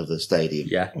Milan end of the stadium.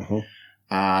 Yeah. Mm-hmm.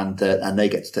 And they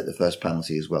get to take the first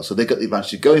penalty as well. So they've got the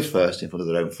advantage of going first in front of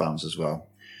their own fans as well.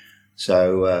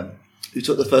 So, who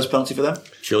took the first penalty for them?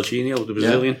 Jorginho, the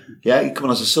Brazilian. Yeah, he come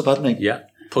on as a sub, hadn't he? Yeah.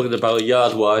 Put it about a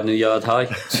yard wide and a yard high.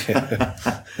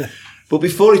 But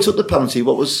before he took the penalty,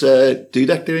 what was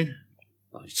Dudek doing?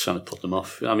 He's trying to put them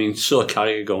off. I mean, saw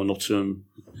Carragher going up to him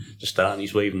to start, and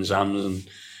he's waving his hands, and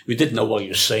we didn't know what he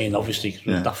was saying, obviously, because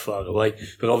we were that far away.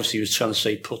 But obviously, he was trying to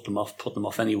say, put them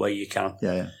off any way you can.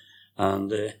 Yeah.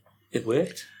 And it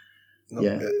worked. No,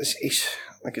 Yeah. He's,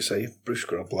 like I say, Bruce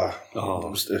Grobler.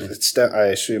 Oh, I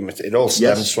assume it all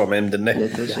stems from him, didn't it? Yeah,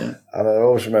 it does, yeah. And I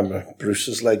always remember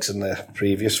Bruce's legs in the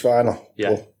previous final.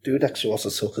 Yeah. But Dudek sort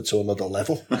of took it to another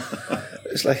level.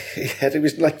 It's like he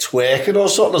was like twerking or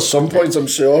something at some point, I'm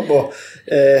sure. But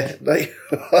like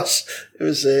it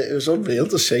was unreal,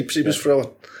 the shapes he was throwing.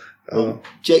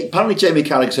 Apparently Jamie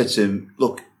Carragher said to him,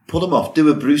 "Look, pull them off, do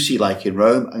a Brucey like in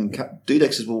Rome." And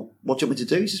Dudek says, "Well, what do you want me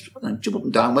to do?" He says, "Jump up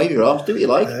and down, wave your arms, do what you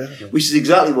like." Which is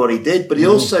exactly what he did. But he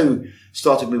also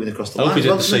started moving across the line. I hope he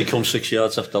didn't say come 6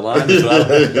 yards off the line as well.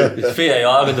 It's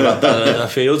VAR in the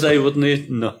field day, wouldn't he?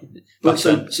 No. But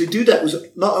so Dudek was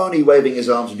not only waving his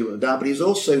arms and doing them down, but he was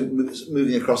also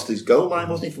moving across his goal line,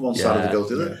 wasn't he, from one side of the goal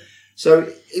to the other. So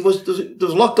there was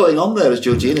a lot going on there as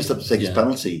Jorginho started to take his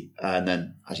penalty, and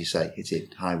then, as you say, hit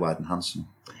it high, wide, and handsome.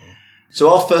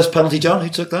 So our first penalty, John, who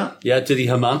took that? Yeah, Didi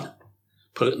Hamann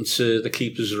put it into the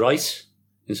keeper's right,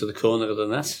 into the corner of the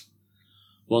net.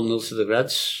 1-0 to the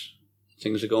Reds.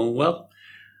 Things are going well.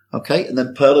 Okay, and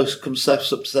then Pirlo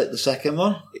steps up to take the second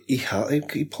one. He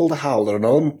pulled a howler and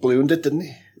all and ballooned it, didn't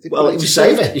he? Well, he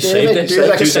saved it. He saved it.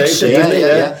 Dudek saved it,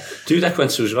 yeah. Dudek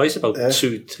went to his right about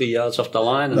 2-3 yards off the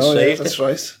line and saved that's it.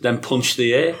 right. Then punched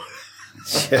the air.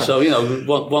 So,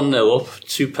 1-0 up,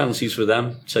 2 penalties for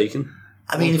them taken.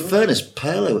 I mean, in fairness,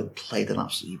 Pirlo had played an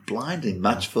absolutely blinding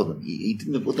match for them. He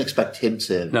wouldn't expect him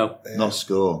to not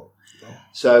score.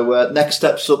 So next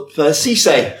steps up,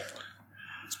 Cisse.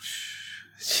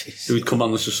 Who would come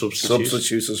on as a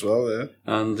Substitute as well, yeah.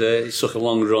 And he took a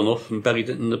long run up and buried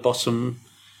it in the bottom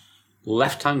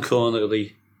left-hand corner of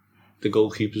the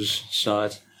goalkeeper's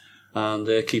side. And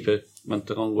the keeper went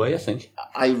the wrong way, I think.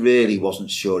 I really wasn't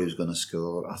sure he was going to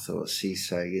score. I thought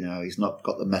Cisse, he's not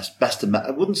got the best.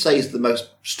 I wouldn't say he's the most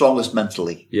strongest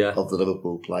mentally of the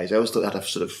Liverpool players. I always thought he had a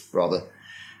sort of rather,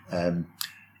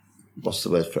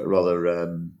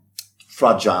 rather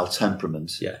fragile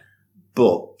temperament. Yeah.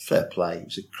 But fair play. It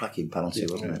was a cracking penalty,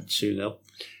 wasn't it? 2-0.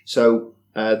 So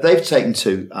they've taken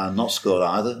 2 and not scored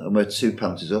either, and we're 2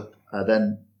 penalties up.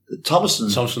 Then Thompson,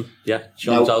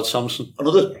 John Dowd Thompson.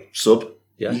 Another sub.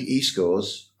 Yeah. He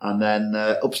scores. And then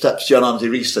up steps John-Andy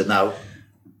Risa. Now,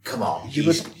 come on.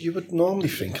 You would normally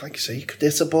think, like you say, he could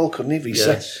hit a ball, couldn't he, Risa?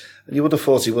 Yes. And you would have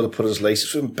thought he would have put his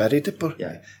laces through and buried it, but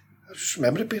I just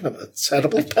remember it being a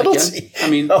terrible penalty. Again, I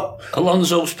mean,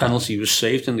 Alonso's penalty was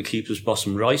saved in the keeper's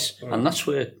bottom right, and that's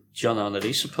where John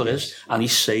Risa put his, and he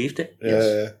saved it.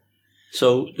 Yeah.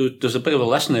 So there's a bit of a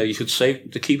lesson there.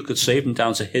 The keeper could save him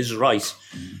down to his right.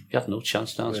 He had no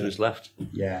chance down to his left.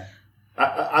 Yeah.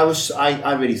 I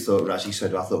really thought, as you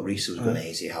said, I thought Risa was going to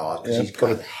hit it hard because he's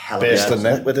got a hell of a burst the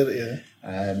net with it,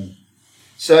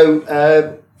 So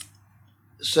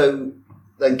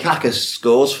then Kaká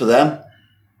scores for them.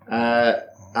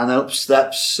 And then up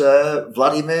steps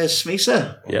Vladimir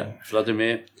Smisa. Yeah,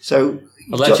 Vladimir. So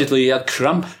allegedly he had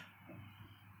cramp,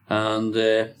 and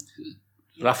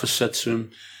Rafa said to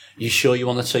him, "You sure you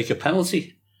want to take a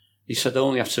penalty?" He said, "I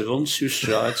only have to run 2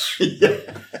 strides."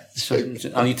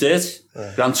 And he did.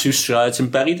 Ran 2 strides and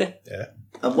buried it. Yeah.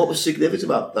 And what was significant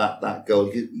about that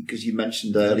goal? Because you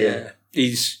mentioned earlier,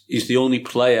 he's the only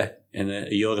player in a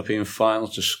European final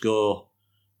to score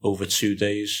over 2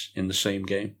 days in the same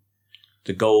game.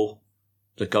 The goal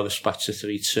that got us back to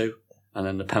 3-2, and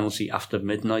then the penalty after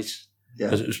midnight.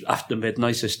 Because it was after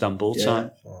midnight Istanbul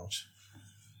time.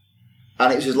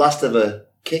 And it was his last ever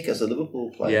kick as a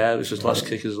Liverpool player. Yeah, it was his last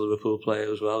kick as a Liverpool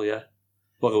player as well, yeah.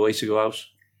 What a way to go out.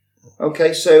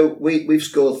 Okay, so we've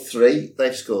scored 3.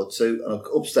 They've scored 2. And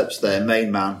up steps their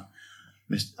main man,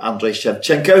 Mr. Andrei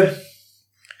Shevchenko.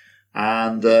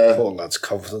 And poor lad's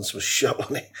confidence was shot,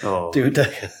 wasn't he? Oh.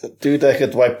 Dudek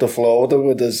had wiped the floor with him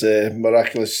with his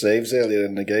miraculous saves earlier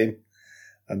in the game.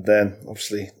 And then,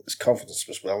 obviously, his confidence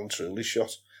was well and truly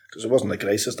shot. Because it wasn't the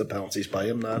greatest of penalties by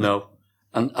him now. No.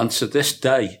 And to this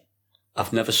day,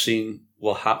 I've never seen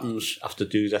what happens after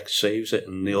Dudek saves it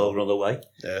and they all run away.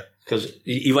 Yeah. Because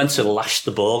he went to lash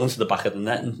the ball into the back of the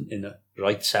net in the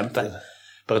right temper. Yeah.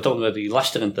 But I don't know whether he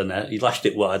lashed it into the net. He lashed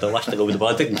it wide or lashed it over the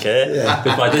bar. I didn't care. Yeah.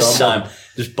 Because by this time,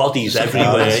 there's bodies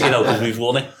everywhere, because we've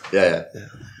won it. Yeah.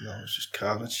 No, it's just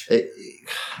carnage.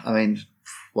 I mean,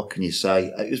 what can you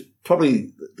say? It was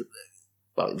probably,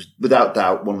 it was without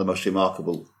doubt one of the most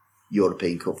remarkable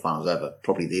European Cup finals ever.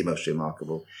 Probably the most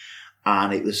remarkable.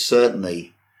 And it was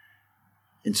certainly,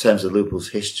 in terms of Liverpool's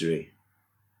history,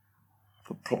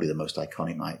 probably the most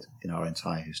iconic night in our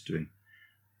entire history.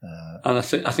 And I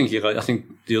think you're right. I think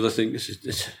the other thing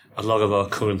is a lot of our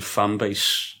current fan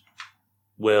base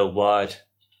worldwide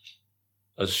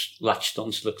has latched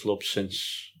onto the club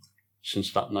since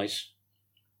that night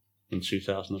in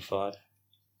 2005.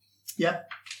 Yeah.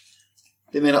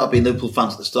 They may not have been Liverpool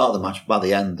fans at the start of the match, but by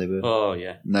the end they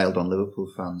were nailed on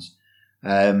Liverpool fans.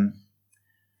 I'll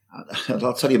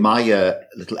tell you my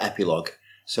little epilogue.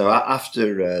 So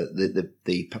after the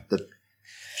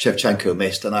Shevchenko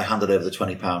missed, and I handed over the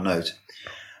 £20 note.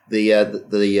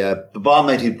 The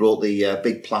barmaid who brought the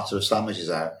big platter of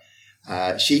sandwiches out,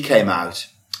 she came out,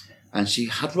 and she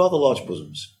had rather large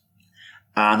bosoms.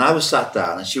 And I was sat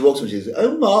down, and she walked up and she said,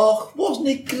 "Oh, Mark, wasn't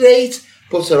it great?"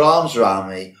 Puts her arms around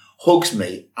me, hugs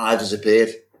me, and I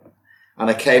disappeared. And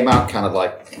I came out kind of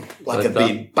like I'd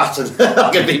been battered,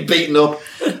 like I'd been beaten up.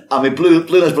 And my blue-nosed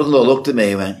brother-in-law looked at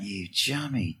me and went, "You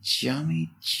jammy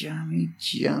so-and-so."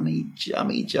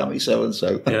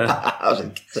 Yeah. I was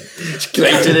like, it's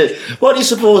great, isn't it? What do you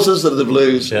suppose us are the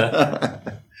Blues? Yeah.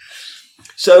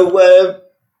 So,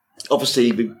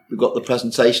 obviously, we got the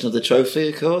presentation of the trophy,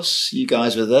 of course. You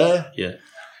guys were there. Yeah.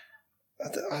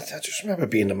 I just remember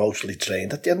being emotionally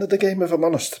drained at the end of the game, if I'm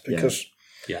honest, because...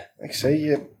 Yeah. Like I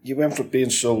say, you went from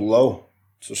being so low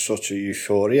to such a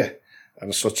euphoria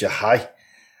and such a high.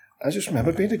 I just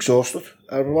remember being exhausted.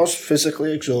 I was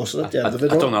physically exhausted at the end of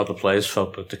it. I don't know how the players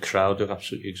felt, but the crowd were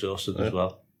absolutely exhausted as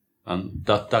well. And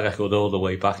that echoed all the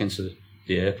way back into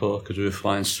the airport because we were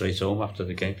flying straight home after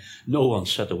the game. No one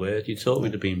said a word. You thought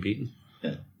we'd have been beaten.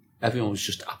 Yeah. Everyone was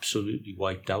just absolutely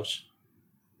wiped out.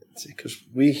 Because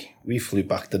we flew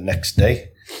back the next day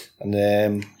and...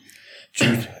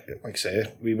 like I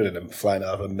say, we were flying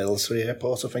out of a military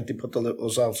airport. I think they put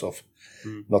us out of,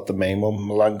 not the main one.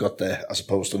 Milan got there as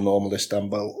opposed to normal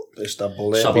Istanbul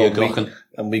airport,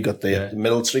 and we got the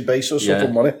military base or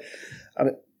something, wasn't it?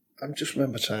 And I just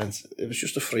remember it was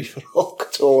just a free for all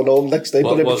going home next day,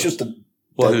 but it was just a.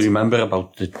 What I remember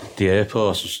about the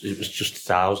airport is it was just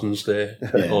thousands there,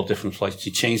 all different flights.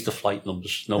 He changed the flight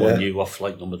numbers. No one knew what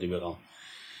flight number they were on.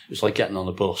 It was like getting on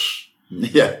a bus.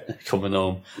 Yeah, coming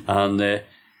home, and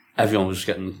everyone was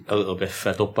getting a little bit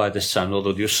fed up by this time.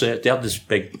 Although they had this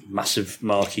big, massive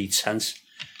marquee tent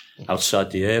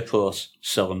outside the airport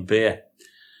selling beer,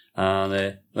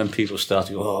 and when people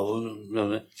started going,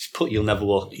 "Oh, you'll never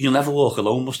walk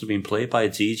alone," must have been played by a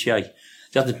DJ.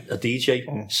 They had a DJ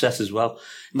set as well.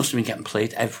 It must have been getting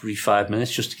played every 5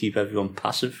 minutes just to keep everyone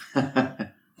passive.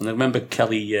 And I remember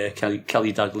Kelly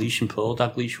Dalglish and Paul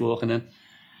Dalglish walking in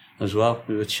as well.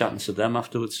 We were chatting to them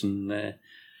afterwards, and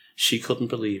she couldn't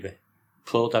believe it.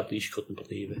 Paul Dalglish couldn't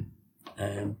believe it.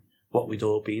 What we'd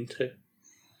all been through.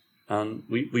 And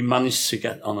we managed to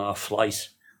get on our flight.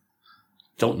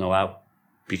 Don't know how,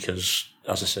 because,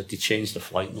 as I said, they changed the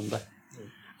flight number.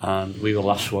 And we were the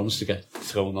last ones to get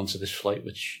thrown onto this flight,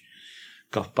 which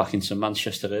got back into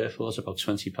Manchester Airport about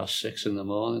 6:20 in the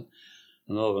morning.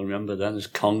 And all I remember then is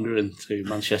conquering through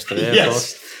Manchester Airport.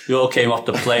 Yes. We all came off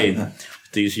the plane with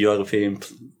these European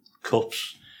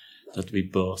cups that we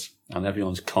bought, and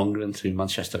everyone's conquering through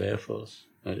Manchester Airport.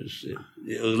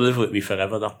 It'll live with me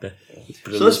forever, that bit.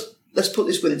 So let's put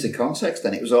this win into context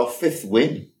then. It was our 5th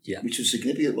win, which was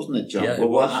significant, wasn't it, John? Yeah,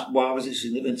 why was it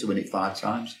significant to win it 5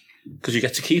 times? Because you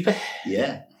get to keep it.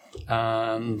 Yeah.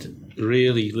 And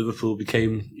really, Liverpool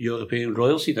became European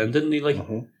royalty then, didn't he? Like,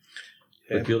 do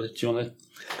you want to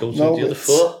go to the other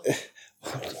 4?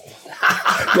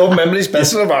 No memories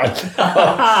better than mine.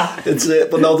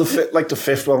 But no, the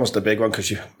 5th one was the big one because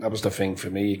that was the thing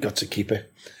for me. You got to keep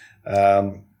it.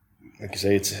 like I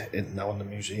say, it's now in the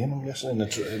museum, I'm guessing.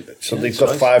 So they've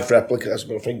got 5 replicas,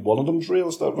 but I think one of them's real,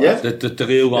 is that right? Yeah. The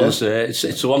real one's there. It's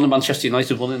the one that Manchester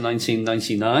United won in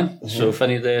 1999. Mm-hmm. So if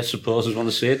any of their supporters want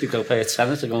to see it, they go pay a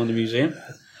tenner to go in the museum.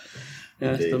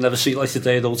 Yeah, they'll never see it like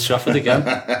today at Old Trafford again.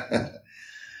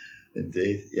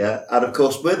 Indeed, yeah. And of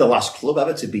course, we're the last club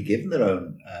ever to be given their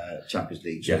own Champions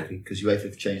League trophy, because UEFA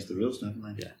have changed the rules, haven't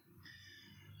they? Yeah.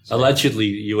 So,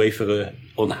 allegedly, UEFA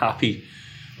are unhappy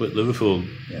with Liverpool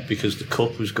because the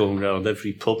cup was going around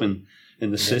every pub in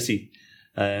the city,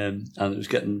 and it was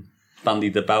getting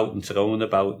bandied about and thrown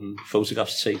about, and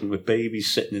photographs taken with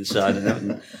babies sitting inside and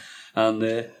everything. And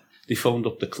they phoned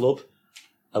up the club,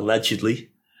 allegedly,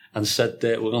 and said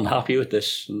that we're unhappy with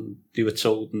this, and they were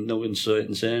told in no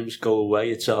uncertain terms, go away,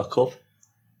 it's our cup,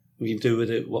 we can do with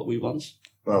it what we want.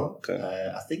 Well,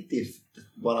 I think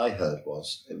what I heard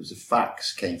was it was a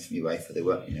fax came from UEFA. They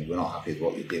weren't, we're not happy with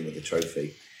what you're doing with the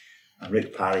trophy. And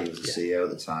Rick Parry was the CEO at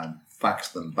the time,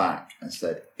 faxed them back and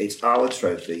said, it's our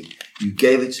trophy. You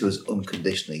gave it to us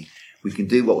unconditionally. We can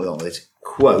do what we want with it.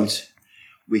 Quote,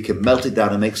 we can melt it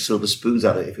down and make silver spoons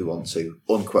out of it if we want to.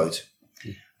 Unquote.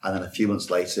 And then a few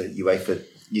months later, UEFA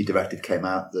new directive came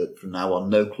out that from now on,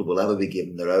 no club will ever be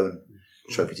given their own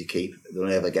trophy to keep. They'll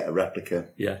only ever get a replica.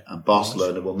 Yeah. And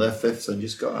Barcelona won their 5th and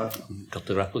just got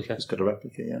the replica. Just got a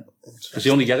replica, yeah. Because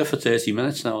you only get it for 30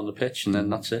 minutes now on the pitch, and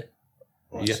then that's it.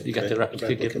 You get the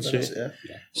replica given to you.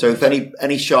 Yeah. So if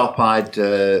any sharp-eyed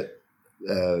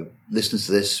listeners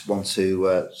to this want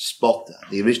to spot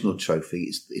the original trophy,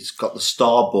 it's got the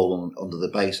star ball under the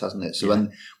base, hasn't it? So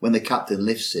when the captain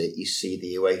lifts it, you see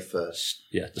the UEFA,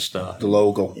 the star, the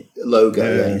logo,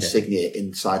 insignia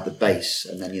inside the base,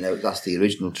 and then that's the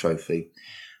original trophy.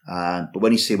 But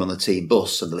when you see them on the team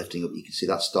bus and they're lifting up, you can see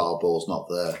that star ball's not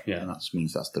there, and that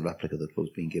means that's the replica the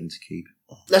club's been given to keep.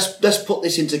 Let's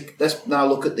now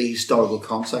look at the historical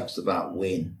context about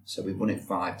win. So we've won it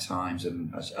 5 times,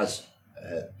 and as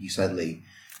you said, Lee,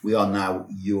 we are now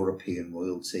European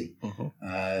royalty.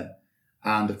 Mm-hmm.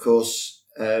 And of course,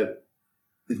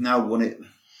 we've now won it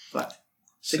like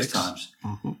 6 times.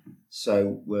 Mm-hmm.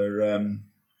 So we're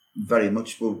very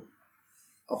much,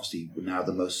 obviously, we're now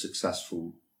the most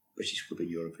successful British club in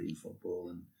European football.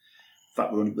 And in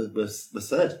fact, we're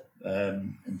third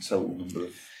in total number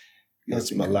of.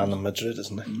 That's Milan and Madrid,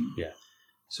 isn't it? Mm-hmm. Yeah.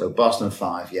 So Barcelona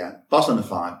 5, Barcelona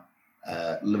 5.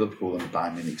 Liverpool and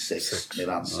Bayern Munich 6,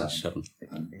 Milan 7.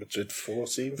 Madrid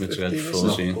 14. Madrid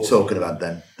 14. Talking about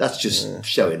them, that's just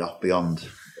showing off beyond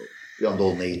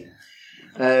all need.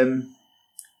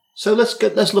 So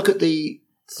let's look at the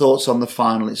thoughts on the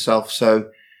final itself. So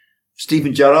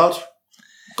Steven Gerrard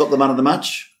got the man of the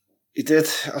match. He did,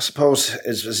 I suppose. It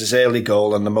was his early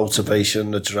goal and the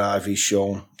motivation, the drive he's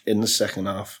shown in the second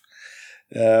half.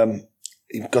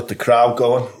 He got the crowd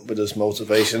going with his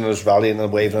motivation and his rallying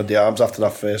and waving of the arms after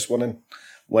that first one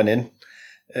went in.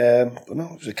 But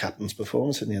no, it was a captain's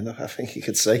performance in the end, I think you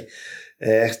could say.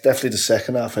 Definitely the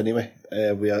second half anyway.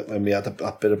 We had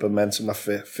a bit of momentum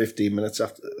after 15 minutes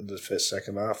after the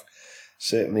second half.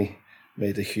 Certainly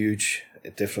made a huge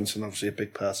difference and obviously a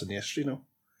big part in the history now.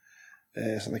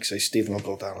 So like I say, Stephen will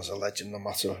go down as a legend no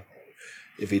matter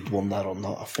if he'd won that or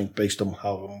not. I think based on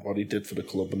what he did for the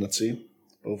club and the team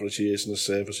over his years and the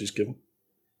service he's given.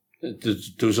 There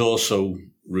was also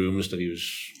rumours that he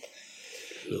was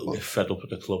a little bit fed up at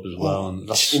the club as well. And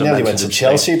he nearly went to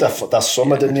Chelsea that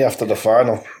summer, didn't he, after the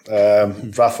final?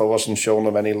 Rafa wasn't showing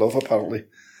him any love, apparently.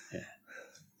 Yeah.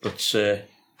 But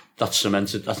that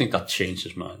cemented, I think that changed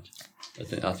his mind.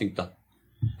 I think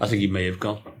he may have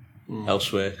gone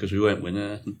elsewhere because we weren't winning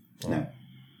anything. No.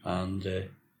 And,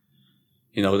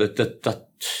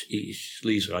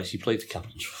 Lee's right. He played the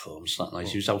captain's performance that night.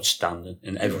 He was outstanding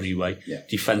in every way. Yeah.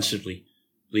 Defensively,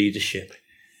 leadership.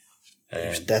 He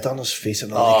was dead on his feet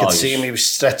and all. You could see him. He was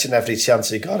stretching every chance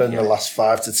he got in the last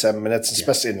 5 to 10 minutes,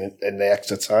 especially in the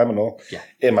extra time and all. Yeah.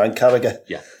 Him and Carragher.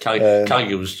 Yeah,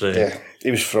 Carragher was...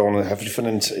 he was throwing everything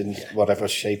in whatever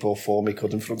shape or form he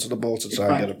could in front of the ball to try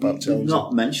and get it back to him.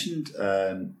 Not mentioned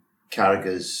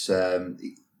Carragher's...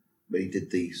 he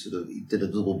did a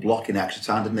double block in extra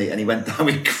time, didn't he? And he went down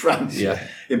with cramps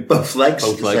in both legs.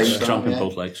 Cramping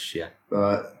both legs, yeah.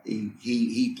 But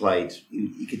he played.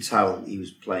 You could tell he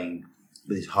was playing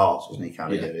with his heart, wasn't he,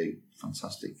 Carragher? Yeah.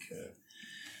 Fantastic.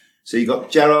 So you got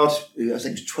Gerrard, who I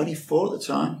think was 24 at the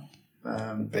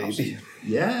time. Baby.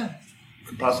 Yeah.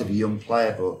 Comparatively young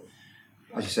player, but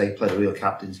as you say, played a real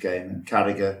captain's game. And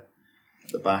Carragher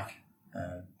at the back.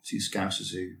 2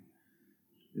 Scousers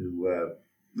who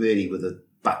really were the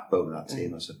backbone of that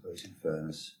team, I suppose, in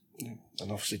fairness.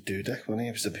 And obviously Dudek,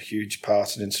 he was a huge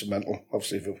part and instrumental,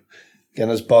 obviously, for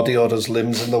getting his body or his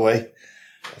limbs in the way.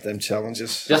 of them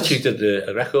challenges. They actually did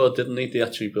a record, didn't they? They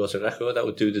actually brought a record that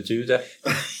would do the do-deck.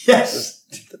 Yes.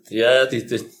 Yeah, they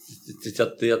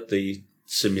had the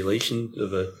simulation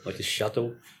of a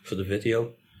shadow for the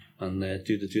video. And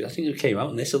do the do. I think it came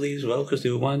out in Italy as well because they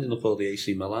were winding up all the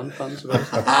AC Milan fans about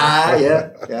it.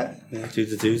 Yeah. Do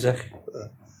the do-deck.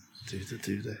 Do the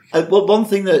do-deck. Well, one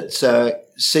thing that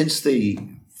since the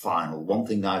final, one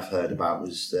thing I've heard about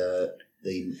was the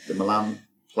Milan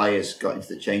players got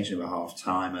into the changing room at half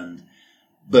time, and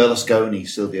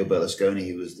Silvio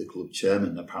Berlusconi, who was the club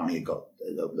chairman, apparently had got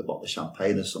the bottle of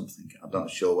champagne or something. I'm not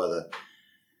sure whether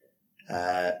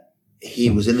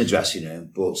he was in the dressing room,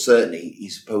 but certainly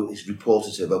he's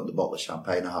reported to have opened a bottle of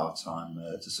champagne at half time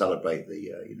to celebrate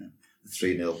the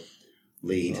 3-0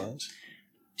 lead. Right.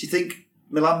 Do you think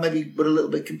Milan maybe were a little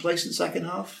bit complacent second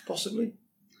half, possibly?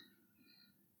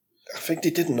 I think they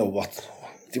didn't know what.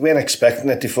 They weren't expecting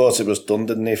it. They thought it was done,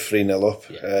 didn't they? 3-0 up.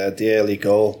 Yeah. The early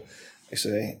goal. I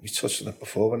say we touched on it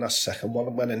before when that second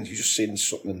one went in. You just seen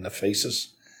something in their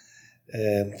faces.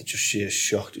 They just sheer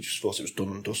shock. They just thought it was done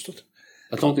and dusted.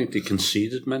 I don't think they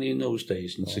conceded many in those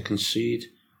days. And to concede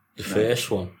the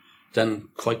first one, then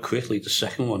quite quickly the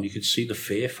second one, you could see the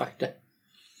fear factor.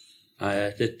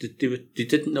 They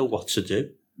didn't know what to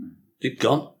do. They'd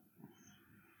gone.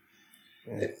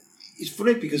 It's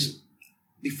funny because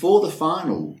before the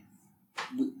final,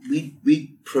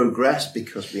 we progressed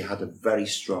because we had a very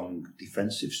strong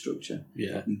defensive structure.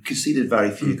 Yeah. We conceded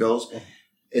very few goals.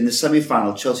 In the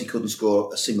semi-final, Chelsea couldn't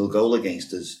score a single goal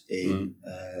against us in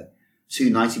 2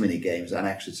 90-minute games and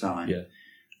extra time. Yeah.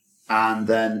 And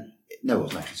then, no, it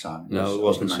wasn't extra time. No, it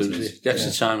wasn't. The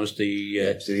extra time was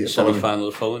the semi-final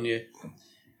of the following year.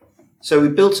 So we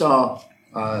built our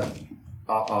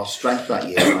strength that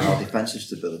year and our defensive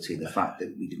stability, the fact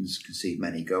that we didn't concede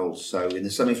many goals. So in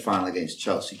the semi-final against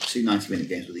Chelsea, 2 90-minute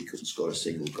games where they couldn't score a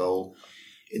single goal.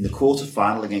 In the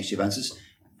quarter-final against Juventus,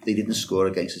 they didn't score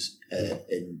against us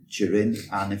in Turin.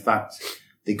 And in fact,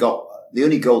 the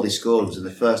only goal they scored was in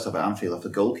the first half at Anfield off a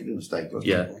goalkeeping mistake,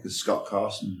 wasn't it? Because Scott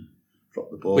Carson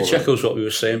dropped the ball. Which echoes what we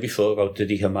were saying before about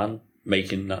Didi Hamann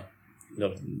making that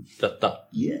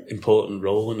important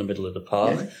role in the middle of the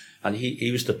park. Yeah. And he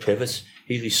was the pivot.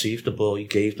 He received the ball, he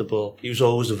gave the ball, he was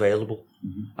always available.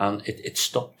 Mm-hmm. And it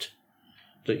stopped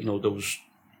those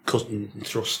cut and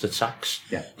thrust attacks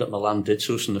that Milan did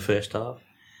to us in the first half.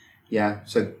 Yeah,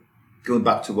 so going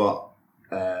back to what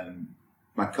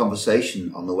my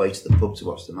conversation on the way to the pub to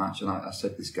watch the match, and I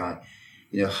said to this guy,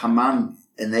 Hamann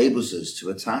enables us to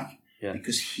attack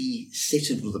because he sits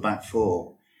with the back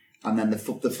four, and then the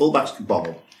fullbacks can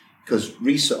bobble. Because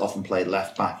Risa often played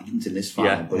left back. He didn't in this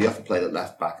final, but he often played at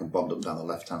left back and bombed up down the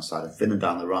left hand side and Finnan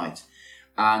down the right.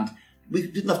 And we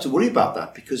didn't have to worry about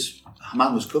that because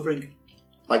Hamann was covering,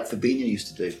 like Fabinho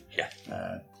used to do. Yeah.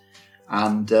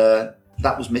 And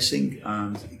that was missing,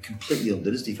 and it completely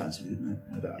undid his defensively, didn't it?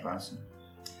 No doubt about it.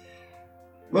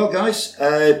 Well, guys,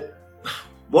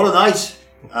 what a night!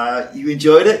 You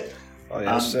enjoyed it? Oh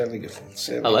yeah, certainly good.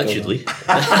 Allegedly.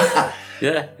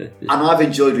 Yeah. And I've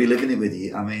enjoyed reliving it with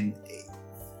you. I mean,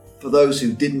 for those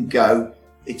who didn't go,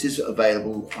 it is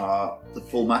available, the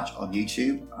full match on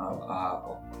YouTube.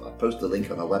 I'll post the link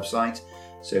on our website.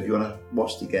 So if you want to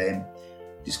watch the game,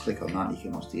 just click on that. You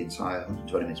can watch the entire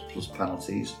 120 minutes plus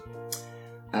penalties.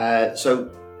 So,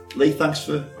 Lee, thanks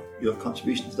for your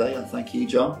contribution today, and thank you,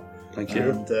 John. Thank you.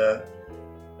 And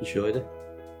enjoyed it.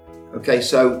 Okay,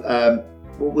 so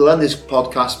we'll end this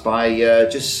podcast by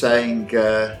just saying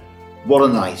what a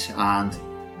night, and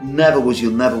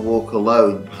you'll never walk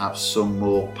alone, perhaps sung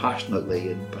more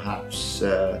passionately and perhaps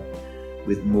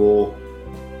with more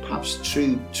perhaps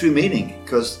true meaning,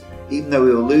 because even though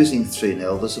we were losing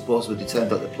 3-0, the supporters were determined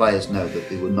to let the players know that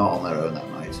they were not on their own that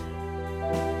night.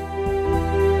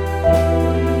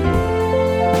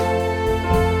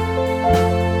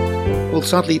 Well,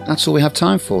 sadly, that's all we have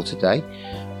time for today.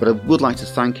 But I would like to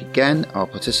thank again our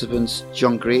participants,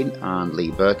 John Green and Lee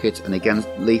Burkett. And again,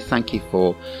 Lee, thank you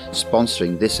for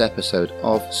sponsoring this episode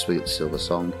of Sweet Silver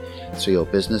Song through your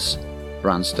business,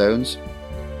 Brandstones.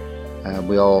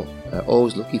 We are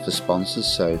always looking for sponsors,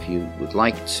 so if you would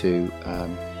like to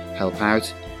help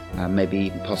out and maybe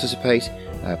even participate,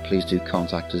 please do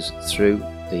contact us through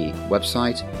the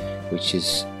website, which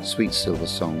is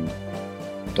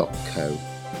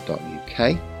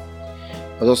sweetssilversong.co.uk.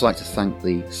 I'd also like to thank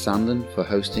the Sandon for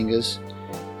hosting us,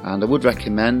 and I would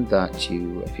recommend that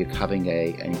if you're having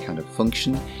any kind of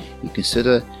function, you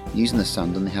consider using the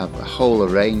Sandon. They have a whole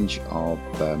range of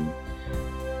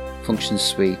function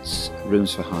suites,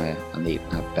 rooms for hire, and they even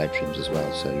have bedrooms as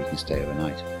well, so you can stay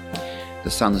overnight.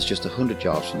 The Sandon's just 100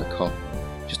 yards from the Cop,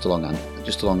 just along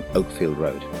Oakfield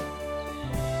Road.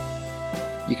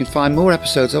 You can find more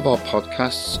episodes of our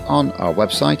podcasts on our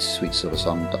website,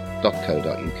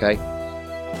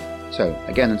 sweetsilversong.co.uk. So,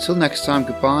 again, until next time,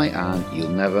 goodbye, and you'll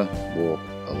never walk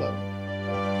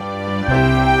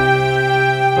alone.